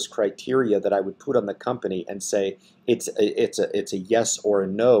not one of those criteria that I would put on the company and say it's a yes or a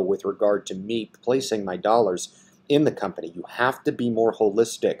no with regard to me placing my dollars in the company. You have to be more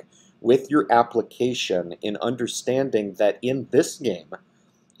holistic with your application in understanding that in this game,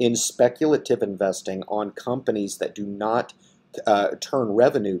 in speculative investing on companies that do not turn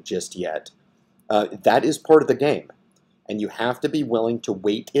revenue just yet, that is part of the game. And you have to be willing to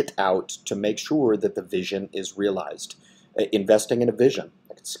wait it out to make sure that the vision is realized. Investing in a vision,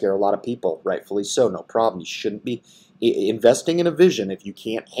 that can scare a lot of people, rightfully so, no problem. You shouldn't be investing in a vision if you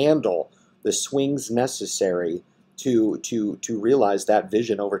can't handle the swings necessary to realize that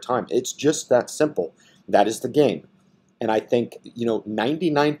vision over time. It's just that simple. That is the game. And I think,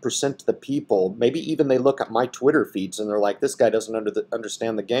 99% of the people, maybe even they look at my Twitter feeds and they're like, this guy doesn't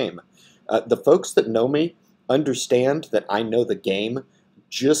understand the game. The folks that know me understand that I know the game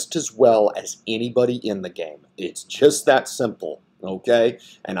just as well as anybody in the game. It's just that simple, okay?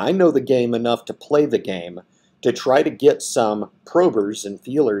 And I know the game enough to play the game, to try to get some probers and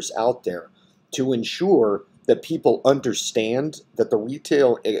feelers out there to ensure that people understand that the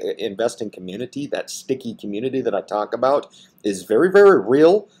retail investing community, that sticky community that I talk about, is very, very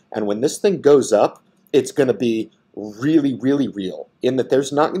real. And when this thing goes up, it's going to be really, really real, in that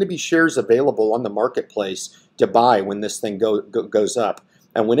there's not going to be shares available on the marketplace to buy when this thing goes up.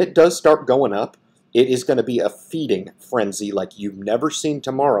 And when it does start going up, it is going to be a feeding frenzy like you've never seen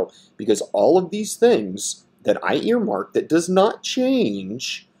tomorrow, because all of these things that I earmarked that does not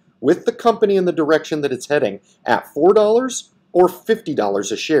change with the company in the direction that it's heading at $4 or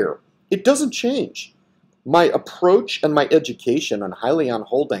 $50 a share. It doesn't change. My approach and my education on Hyliion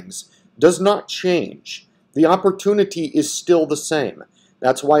Holdings does not change. The opportunity is still the same.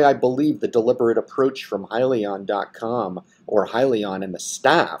 That's why I believe the deliberate approach from Hyliion.com or Hyliion and the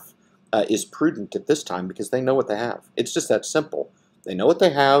staff is prudent at this time, because they know what they have. It's just that simple. They know what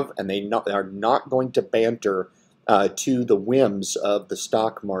they have, and they are not going to banter to the whims of the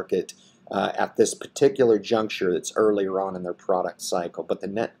stock market at this particular juncture that's earlier on in their product cycle. But the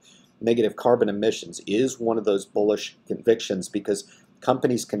net negative carbon emissions is one of those bullish convictions, because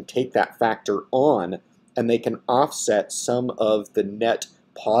companies can take that factor on and they can offset some of the net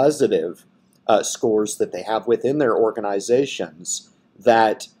positive scores that they have within their organizations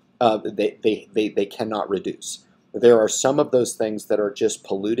that they cannot reduce. There are some of those things that are just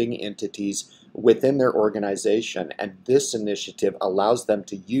polluting entities within their organization, and this initiative allows them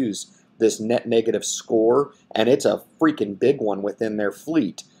to use this net negative score, and it's a freaking big one within their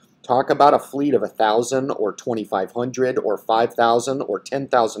fleet. Talk about a fleet of 1,000 or 2,500 or 5,000 or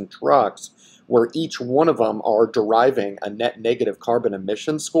 10,000 trucks, where each one of them are deriving a net negative carbon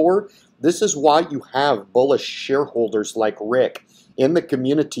emission score. This is why you have bullish shareholders like Rick in the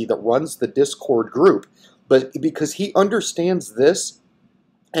community that runs the Discord group, but because he understands this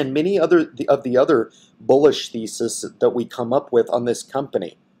and many of the other bullish theses that we come up with on this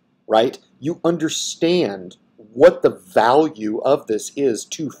company, right? You understand what the value of this is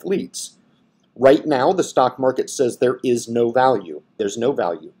to fleets. Right now, the stock market says there is no value. There's no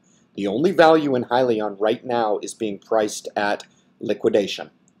value. The only value in Hyliion right now is being priced at liquidation.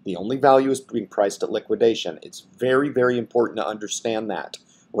 The only value is being priced at liquidation. It's very, very important to understand that.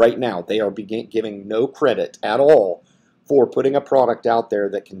 Right now, they are giving no credit at all for putting a product out there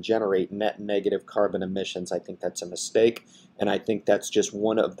that can generate net negative carbon emissions. I think that's a mistake, and I think that's just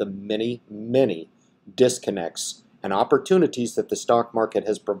one of the many, many disconnects and opportunities that the stock market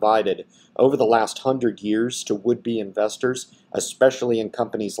has provided over the last 100 years to would-be investors, especially in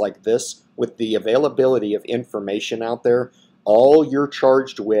companies like this. With the availability of information out there, all you're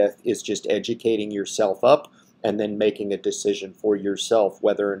charged with is just educating yourself up and then making a decision for yourself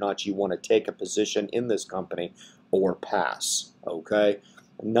whether or not you want to take a position in this company or pass, okay?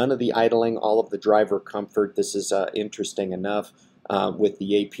 None of the idling, all of the driver comfort. This is interesting enough. With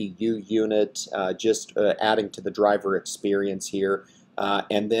the APU unit, just adding to the driver experience here.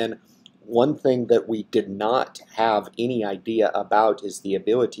 And then one thing that we did not have any idea about is the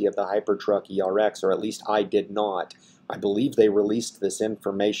ability of the Hypertruck ERX, or at least I did not. I believe they released this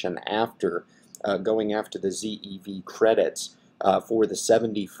information after going after the ZEV credits for the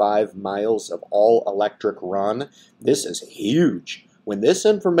 75 miles of all-electric run. This is huge. When this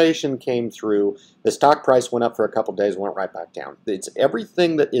information came through, the stock price went up for a couple days, went right back down. It's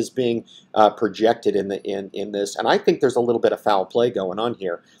everything that is being projected in this, and I think there's a little bit of foul play going on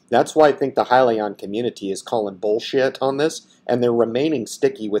here. That's why I think the Hyliion community is calling bullshit on this, and they're remaining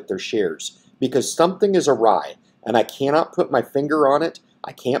sticky with their shares, because something is awry, and I cannot put my finger on it.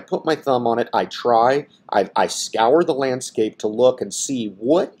 I can't put my thumb on it. I try. I scour the landscape to look and see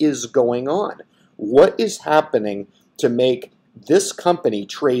what is going on. What is happening to make this company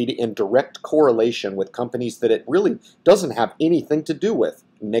trade in direct correlation with companies that it really doesn't have anything to do with,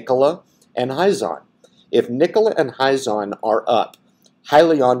 𝑪𝑎𝑛𝓋𝑎 and HYLN. If 𝑪𝑎𝑛𝓋𝑎 and HYLN are up,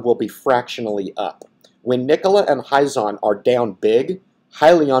 Hyliion will be fractionally up. When 𝑪𝑎𝑛𝓋𝑎 and HYLN are down big,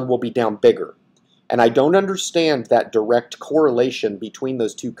 Hyliion will be down bigger. And I don't understand that direct correlation between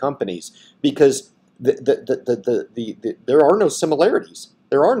those two companies, because there are no similarities.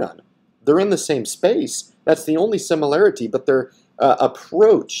 There are none. They're in the same space. That's the only similarity, but their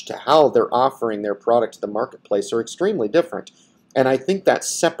approach to how they're offering their product to the marketplace are extremely different. And I think that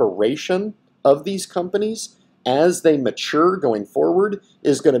separation of these companies as they mature going forward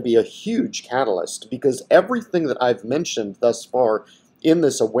is going to be a huge catalyst, because everything that I've mentioned thus far in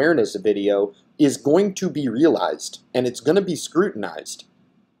this awareness video is going to be realized, and it's going to be scrutinized.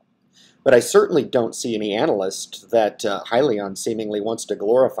 But I certainly don't see any analyst that Hyliion seemingly wants to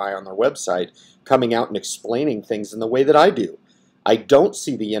glorify on their website coming out and explaining things in the way that I do. I don't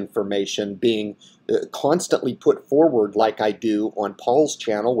see the information being constantly put forward like I do on Paul's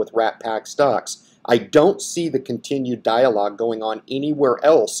channel with Rat Pack Stocks. I don't see the continued dialogue going on anywhere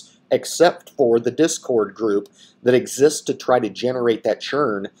else except for the Discord group that exists to try to generate that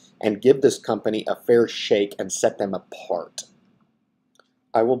churn and give this company a fair shake and set them apart.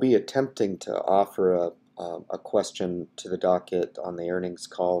 I will be attempting to offer a question to the docket on the earnings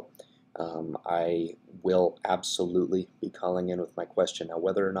call. I will absolutely be calling in with my question. Now,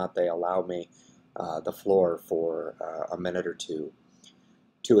 whether or not they allow me the floor for a minute or two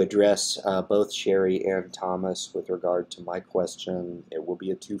to address both Sherry and Thomas with regard to my question, it will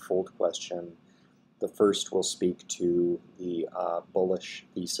be a twofold question. The first will speak to the bullish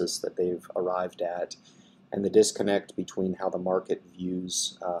thesis that they've arrived at and the disconnect between how the market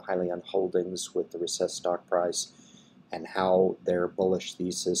views Hyliion Holdings with the recessed stock price and how their bullish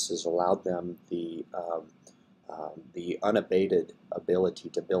thesis has allowed them the unabated ability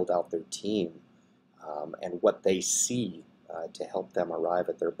to build out their team and what they see to help them arrive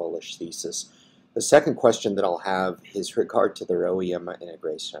at their bullish thesis. The second question that I'll have is regard to their OEM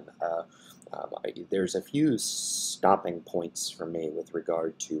integration. There's a few stopping points for me with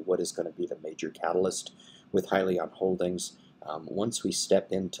regard to what is going to be the major catalyst with Hyliion Holdings. Once we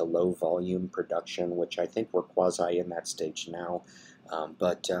step into low volume production, which I think we're quasi in that stage now,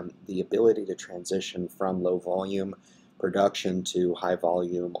 but the ability to transition from low volume production to high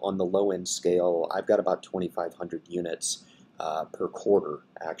volume on the low end scale, I've got about 2,500 units per quarter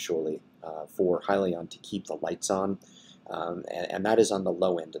actually for Hyliion to keep the lights on. And that is on the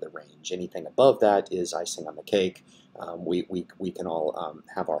low end of the range. Anything above that is icing on the cake. We can all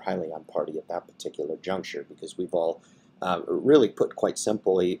have our Hyliion party at that particular juncture because we've all really put, quite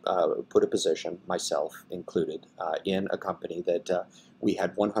simply, put a position, myself included, in a company that we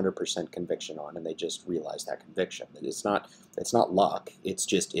had 100% conviction on, and they just realized that conviction. It's not luck. It's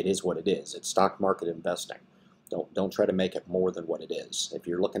just, it is what it is. It's stock market investing. Don't try to make it more than what it is. If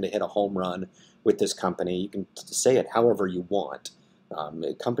you're looking to hit a home run with this company, you can say it however you want.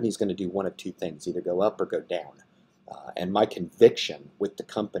 The company's going to do one of two things, either go up or go down. And my conviction with the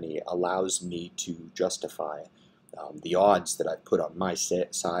company allows me to justify the odds that I've put on my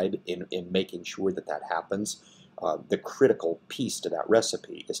side in making sure that that happens. The critical piece to that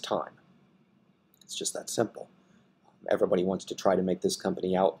recipe is time. It's just that simple. Everybody wants to try to make this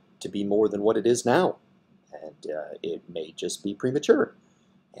company out to be more than what it is now. And it may just be premature.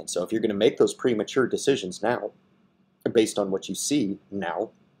 And so if you're going to make those premature decisions now, based on what you see now,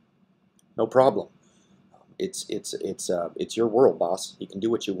 no problem. It's your world, boss. You can do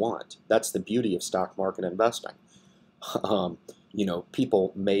what you want. That's the beauty of stock market investing. You know,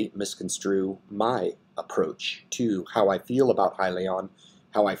 people may misconstrue my approach to how I feel about Hyliion,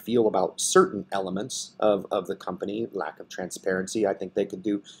 how I feel about certain elements of the company, lack of transparency. I think they could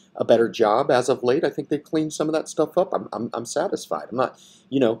do a better job as of late. I think they've cleaned some of that stuff up. I'm satisfied.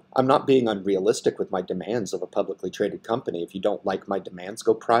 I'm not being unrealistic with my demands of a publicly traded company. If you don't like my demands,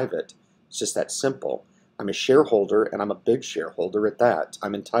 go private. It's just that simple. I'm a shareholder, and I'm a big shareholder at that.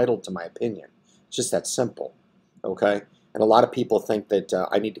 I'm entitled to my opinion. It's just that simple, okay? And a lot of people think that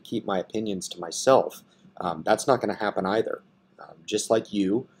I need to keep my opinions to myself. That's not going to happen either. Just like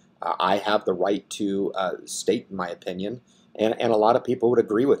you, I have the right to state my opinion, and a lot of people would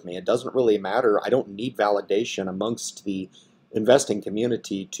agree with me. It doesn't really matter. I don't need validation amongst the investing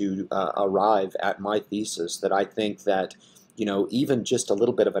community to arrive at my thesis that I think that, you know, even just a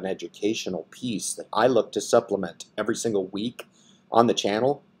little bit of an educational piece that I look to supplement every single week on the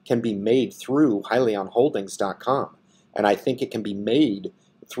channel can be made through HyliionHoldings.com. And I think it can be made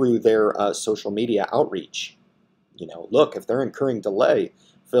through their social media outreach. You know, look, if they're incurring delay,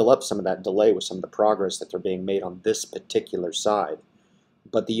 fill up some of that delay with some of the progress that they're being made on this particular side.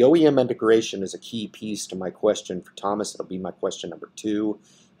 But the OEM integration is a key piece to my question for Thomas. It'll be my question number 2.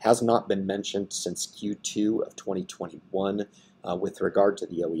 Has not been mentioned since Q2 of 2021 with regard to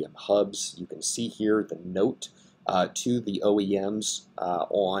the OEM hubs. You can see here the note to the OEMs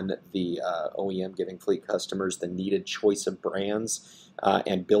on the OEM giving fleet customers the needed choice of brands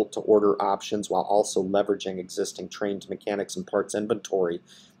and built-to-order options while also leveraging existing trained mechanics and parts inventory.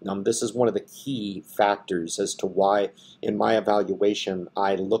 This is one of the key factors as to why, in my evaluation,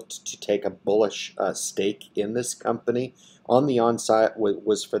 I looked to take a bullish stake in this company on the onset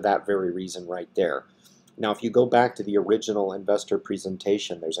was for that very reason right there. Now, if you go back to the original investor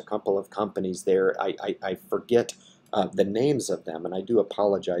presentation, there's a couple of companies there. I forget the names of them, and I do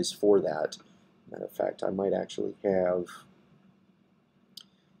apologize for that. Matter of fact, I might actually have...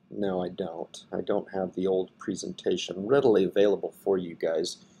 No, I don't. I don't have the old presentation readily available for you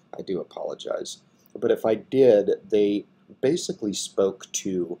guys. I do apologize. But if I did, they basically spoke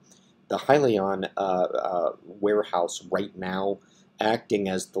to the Hyliion warehouse right now acting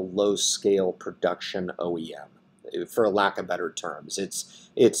as the low-scale production OEM, for lack of better terms. It's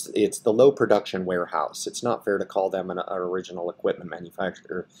the low production warehouse. It's not fair to call them an original equipment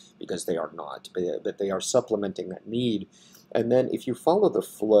manufacturer because they are not, but they are supplementing that need. And then if you follow the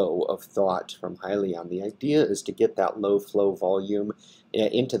flow of thought from Hyliion, the idea is to get that low flow volume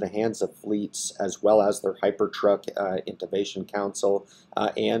into the hands of fleets as well as their Hypertruck Innovation Council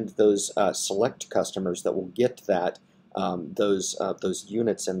and those select customers that will get that those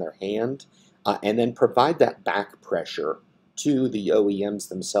units in their hand and then provide that back pressure to the OEMs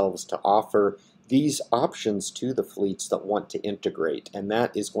themselves to offer these options to the fleets that want to integrate. And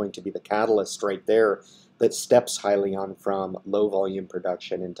that is going to be the catalyst right there that steps Hyliion from low volume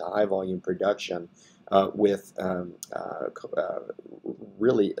production into high volume production with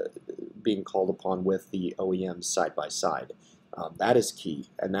really being called upon with the OEMs side by side. That is key,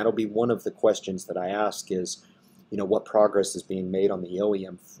 and that'll be one of the questions that I ask is, what progress is being made on the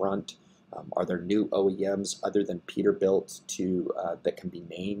OEM front? Are there new OEMs other than Peterbilt that can be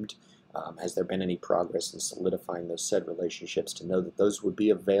named? Has there been any progress in solidifying those said relationships to know that those would be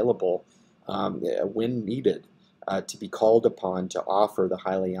available when needed to be called upon to offer the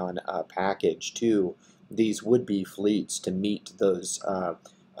Hyliion package to these would-be fleets to meet those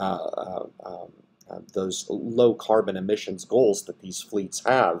low carbon emissions goals that these fleets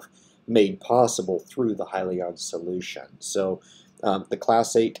have made possible through the Hyliion solution. So the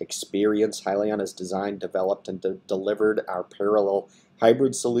Class 8 experience, Hyliion has designed, developed, and delivered our parallel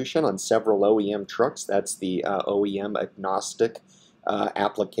hybrid solution on several OEM trucks. That's the OEM agnostic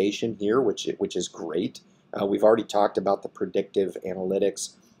application here, which is great. We've already talked about the predictive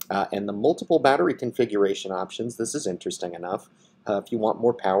analytics and the multiple battery configuration options. This is interesting enough. If you want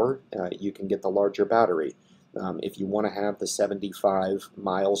more power, you can get the larger battery. If you want to have the 75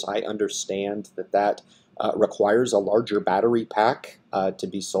 miles, I understand that requires a larger battery pack to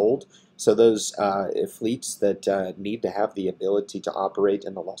be sold. So those fleets that need to have the ability to operate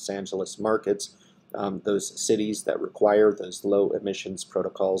in the Los Angeles markets, those cities that require those low emissions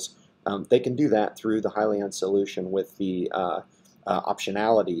protocols, they can do that through the Hyliion solution with the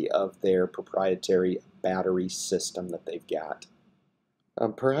optionality of their proprietary battery system that they've got.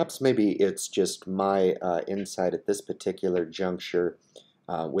 Perhaps maybe it's just my insight at this particular juncture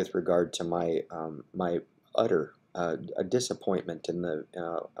with regard to my utter disappointment in the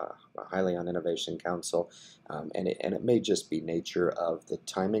Hyliion Innovation Council, and it may just be nature of the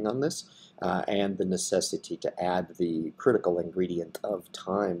timing on this and the necessity to add the critical ingredient of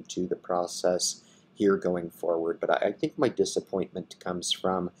time to the process here going forward. But I think my disappointment comes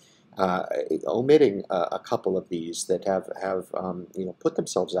from omitting a couple of these that have put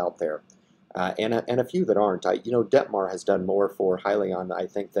themselves out there, and a few that aren't. Detmar has done more for Hyliion, I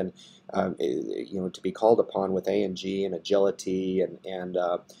think, than to be called upon with ANG and Agility and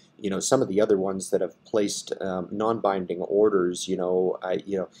some of the other ones that have placed non-binding orders.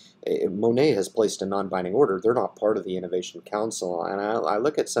 Monet has placed a non-binding order. They're not part of the Innovation Council, and I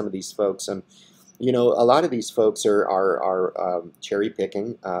look at some of these folks and. A lot of these folks are cherry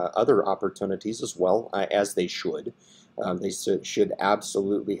picking other opportunities as well, as they should. They should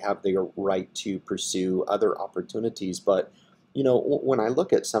absolutely have the right to pursue other opportunities. But, when I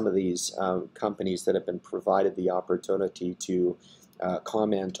look at some of these companies that have been provided the opportunity to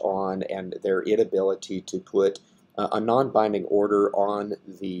comment on and their inability to put a non-binding order on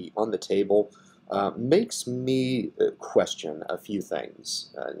the table, makes me question a few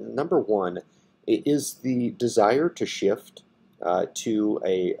things. Number one, is the desire to shift to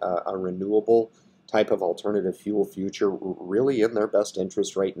a renewable type of alternative fuel future really in their best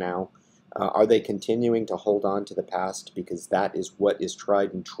interest right now? Are they continuing to hold on to the past because that is what is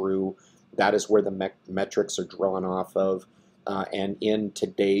tried and true? That is where the metrics are drawn off of. And in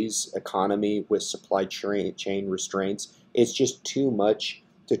today's economy with supply chain restraints, it's just too much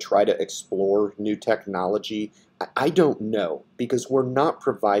to try to explore new technology. I don't know, because we're not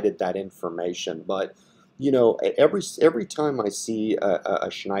provided that information. But every time I see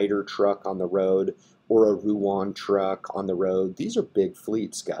a Schneider truck on the road or a Ruan truck on the road, these are big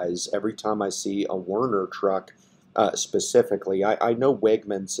fleets, guys. Every time I see a Werner truck specifically, I know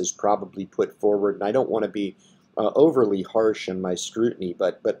Wegmans is probably put forward, and I don't want to be overly harsh in my scrutiny,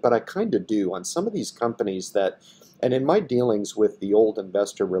 but I kind of do on some of these companies that. And in my dealings with the old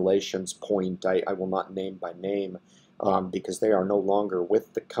investor relations point, I will not name by name because they are no longer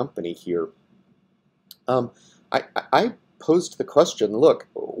with the company here. I posed the question, look,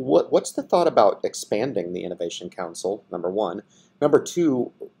 what's the thought about expanding the Innovation Council, number one? Number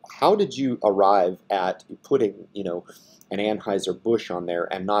two, how did you arrive at putting, an Anheuser-Busch on there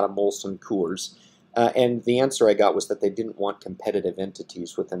and not a Molson Coors? And the answer I got was that they didn't want competitive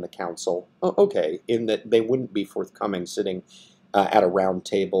entities within the council. Oh, okay, in that they wouldn't be forthcoming sitting at a round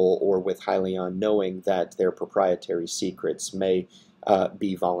table or with Hyliion, knowing that their proprietary secrets may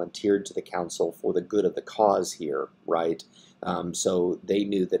be volunteered to the council for the good of the cause here, right? So they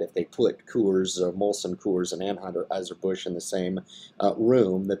knew that if they put Coors, Molson Coors, and Anheuser-Busch in the same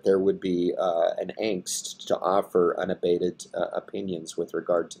room, that there would be an angst to offer unabated opinions with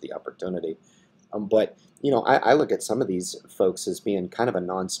regard to the opportunity. But I look at some of these folks as being kind of a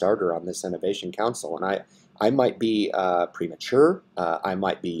non-starter on this Innovation Council, and I might be premature. I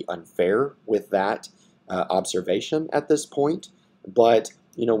might be unfair with that observation at this point. But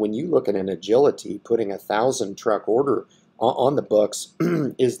when you look at an agility, putting 1,000 truck order on the books,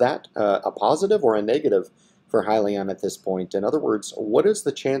 is that a positive or a negative for Hyliion at this point? In other words, what is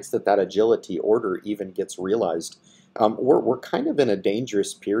the chance that that agility order even gets realized? We're kind of in a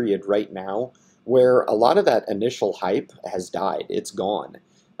dangerous period right now where a lot of that initial hype has died. It's gone.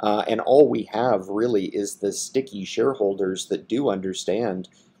 And all we have really is the sticky shareholders that do understand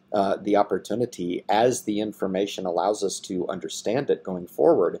the opportunity as the information allows us to understand it going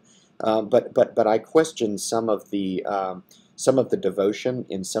forward. But I question some of the devotion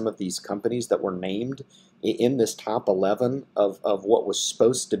in some of these companies that were named in this top 11 of what was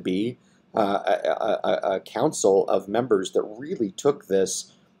supposed to be a council of members that really took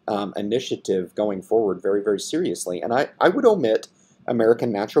this initiative going forward very, very seriously. And I would omit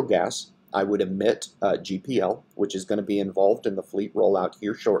American Natural Gas. I would omit GPL, which is going to be involved in the fleet rollout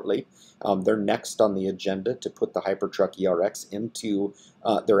here shortly. They're next on the agenda to put the Hypertruck ERX into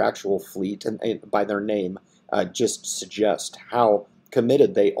their actual fleet, and by their name, just suggest how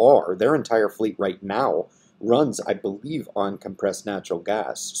committed they are. Their entire fleet right now runs, I believe, on compressed natural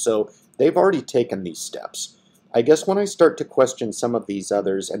gas. So they've already taken these steps. I guess when I start to question some of these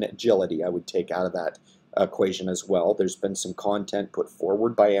others, and agility I would take out of that equation as well. There's been some content put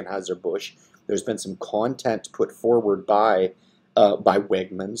forward by Anheuser-Busch. There's been some content put forward by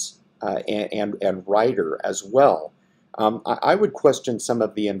Wegmans and Ryder as well. I would question some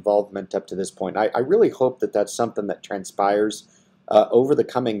of the involvement up to this point. I really hope that that's something that transpires over the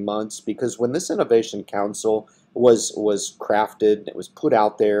coming months, because when this Innovation Council was crafted, it was put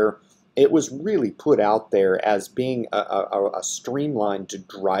out there, it was really put out there as being a streamlined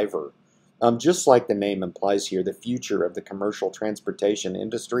driver. Just like the name implies here, the future of the commercial transportation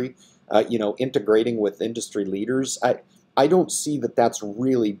industry, integrating with industry leaders, I don't see that that's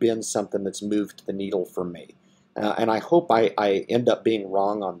really been something that's moved the needle for me. And I hope I end up being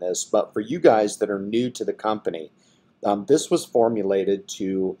wrong on this, but for you guys that are new to the company, this was formulated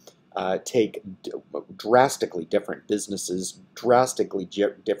to take drastically different businesses, drastically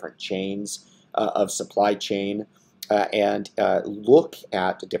different chains of supply chain, and look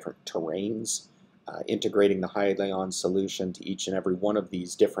at different terrains, integrating the Hyliion solution to each and every one of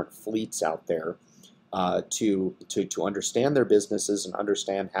these different fleets out there to understand their businesses and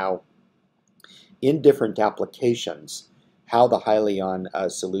understand how, in different applications, how the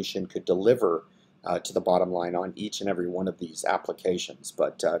Hyliion solution could deliver to the bottom line on each and every one of these applications.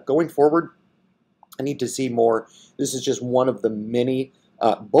 But going forward, I need to see more. This is just one of the many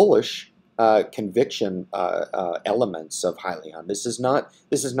bullish conviction elements of Hyliion. This is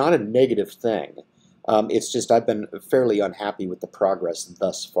not a negative thing. It's just I've been fairly unhappy with the progress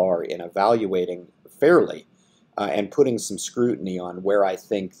thus far in evaluating fairly and putting some scrutiny on where I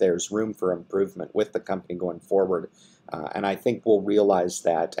think there's room for improvement with the company going forward. And I think we'll realize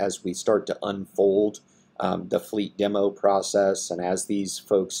that as we start to unfold the fleet demo process, and as these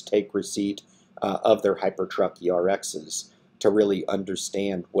folks take receipt of their Hypertruck ERXs, to really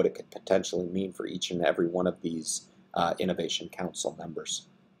understand what it could potentially mean for each and every one of these Innovation Council members.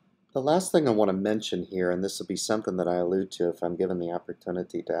 The last thing I want to mention here, and this will be something that I allude to if I'm given the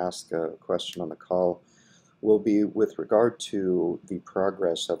opportunity to ask a question on the call, will be with regard to the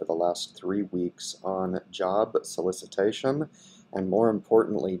progress over the last 3 weeks on job solicitation and, more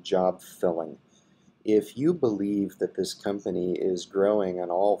importantly, job filling. If you believe that this company is growing on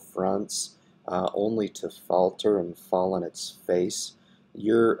all fronts only to falter and fall on its face,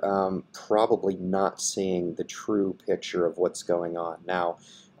 you're probably not seeing the true picture of what's going on. Now,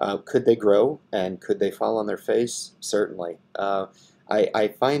 could they grow and could they fall on their face? Certainly.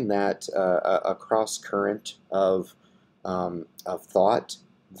 I find that a cross current of thought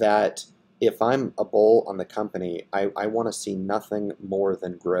that if I'm a bull on the company, I want to see nothing more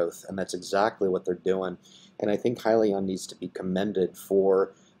than growth, and that's exactly what they're doing. And I think Hyliion needs to be commended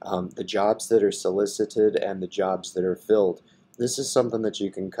for the jobs that are solicited and the jobs that are filled. This is something that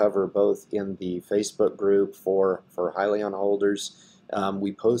you can cover both in the Facebook group for Hyliion holders.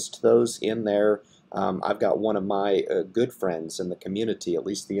 We post those in there. I've got one of my good friends in the community, at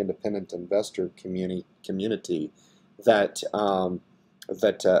least the independent investor community, that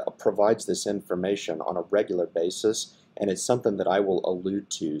provides this information on a regular basis, and it's something that I will allude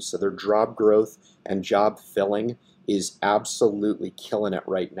to. So their job growth and job filling is absolutely killing it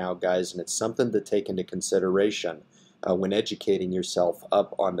right now, guys, and it's something to take into consideration when educating yourself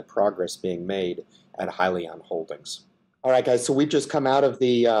up on the progress being made at Hyliion Holdings. All right, guys, so we've just come out of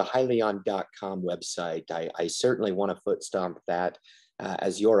the Hyliion.com website. I certainly want to foot stomp that.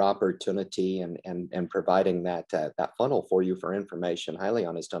 as your opportunity and providing that funnel for you for information.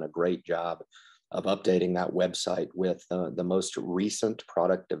 Hyliion has done a great job of updating that website with the most recent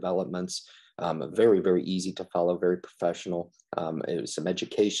product developments. Very, very easy to follow, very professional. It was some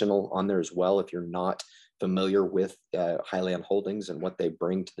educational on there as well if you're not familiar with Hyliion Holdings and what they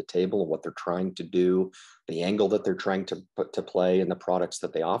bring to the table and what they're trying to do, the angle that they're trying to put to play, and the products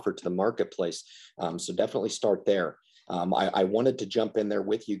that they offer to the marketplace. So definitely start there. I wanted to jump in there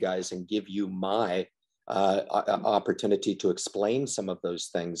with you guys and give you my opportunity to explain some of those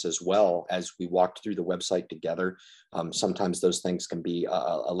things as well as we walked through the website together. Sometimes those things can be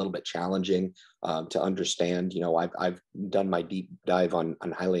a little bit challenging to understand. You know, I've done my deep dive on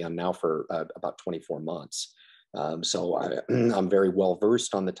Hyliion now for about 24 months. So I'm very well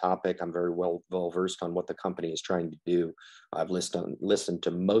versed on the topic. I'm very well versed on what the company is trying to do. I've listened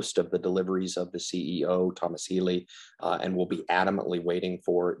to most of the deliveries of the CEO, Thomas Healy, and will be adamantly waiting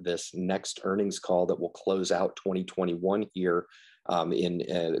for this next earnings call that will close out 2021 here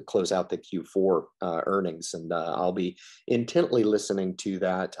close out the Q4 earnings. And I'll be intently listening to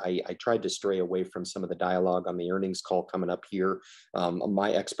that. I tried to stray away from some of the dialogue on the earnings call coming up here.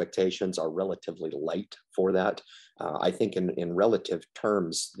 My expectations are relatively light for that. I think in relative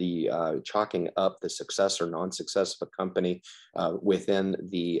terms, the chalking up the success or non-success of a company within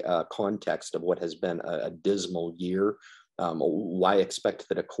the context of what has been a dismal year. Why expect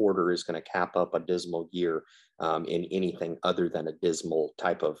that a quarter is going to cap up a dismal year in anything other than a dismal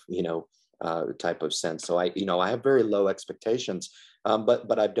type of, type of sense? So I have very low expectations,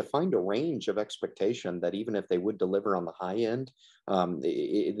 but I've defined a range of expectation that even if they would deliver on the high end,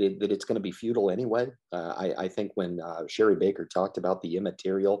 that it's going to be futile anyway. I think when Sherry Baker talked about the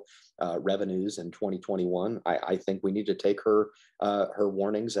immaterial revenues in 2021, I think we need to take her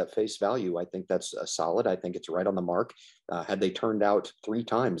warnings at face value. I think that's solid. I think it's right on the mark. Had they turned out 3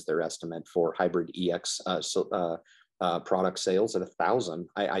 times their estimate for hybrid EX product sales at 1,000,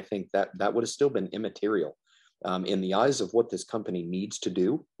 I think that would have still been immaterial. In the eyes of what this company needs to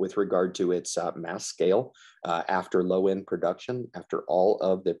do with regard to its mass scale after low-end production, after all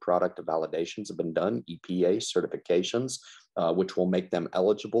of the product validations have been done, EPA certifications, which will make them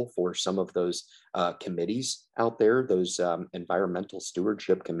eligible for some of those committees out there, those environmental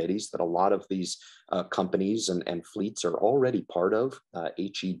stewardship committees that a lot of these companies and fleets are already part of,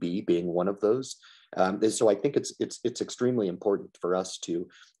 HEB being one of those. So I think it's extremely important for us to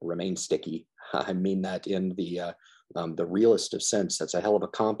remain sticky. I mean that in the realest of sense. That's a hell of a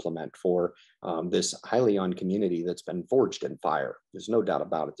compliment for this Hyliion community that's been forged in fire. There's no doubt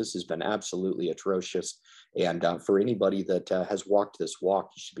about it. This has been absolutely atrocious. And for anybody that has walked this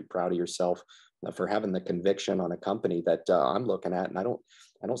walk, you should be proud of yourself for having the conviction on a company that I'm looking at. And I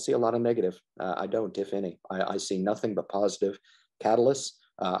don't see a lot of negative. I don't, if any. I see nothing but positive catalysts.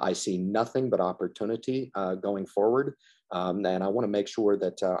 I see nothing but opportunity going forward. And I want to make sure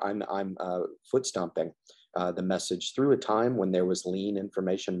that I'm foot stomping the message through a time when there was lean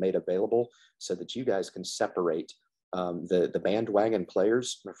information made available so that you guys can separate the bandwagon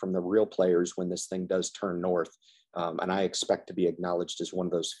players from the real players when this thing does turn north. And I expect to be acknowledged as one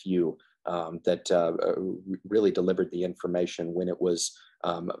of those few that really delivered the information when it was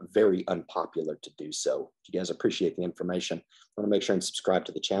very unpopular to do so. If you guys appreciate the information, I want to make sure and subscribe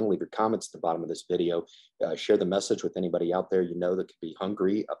to the channel. Leave your comments at the bottom of this video. Share the message with anybody out there you know that could be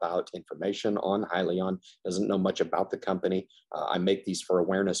hungry about information on Hyliion, doesn't know much about the company. I make these for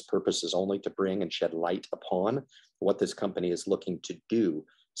awareness purposes only, to bring and shed light upon what this company is looking to do,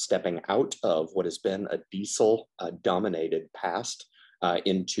 stepping out of what has been a diesel dominated past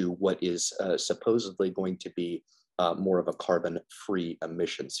into what is supposedly going to be more of a carbon-free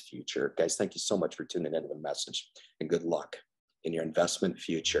emissions future. Guys, thank you so much for tuning into the message, and good luck in your investment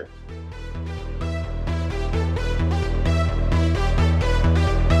future.